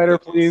 Feel better,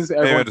 please.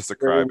 Maybe just a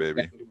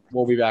crybaby.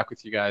 We'll be back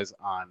with you guys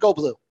on Go Blue.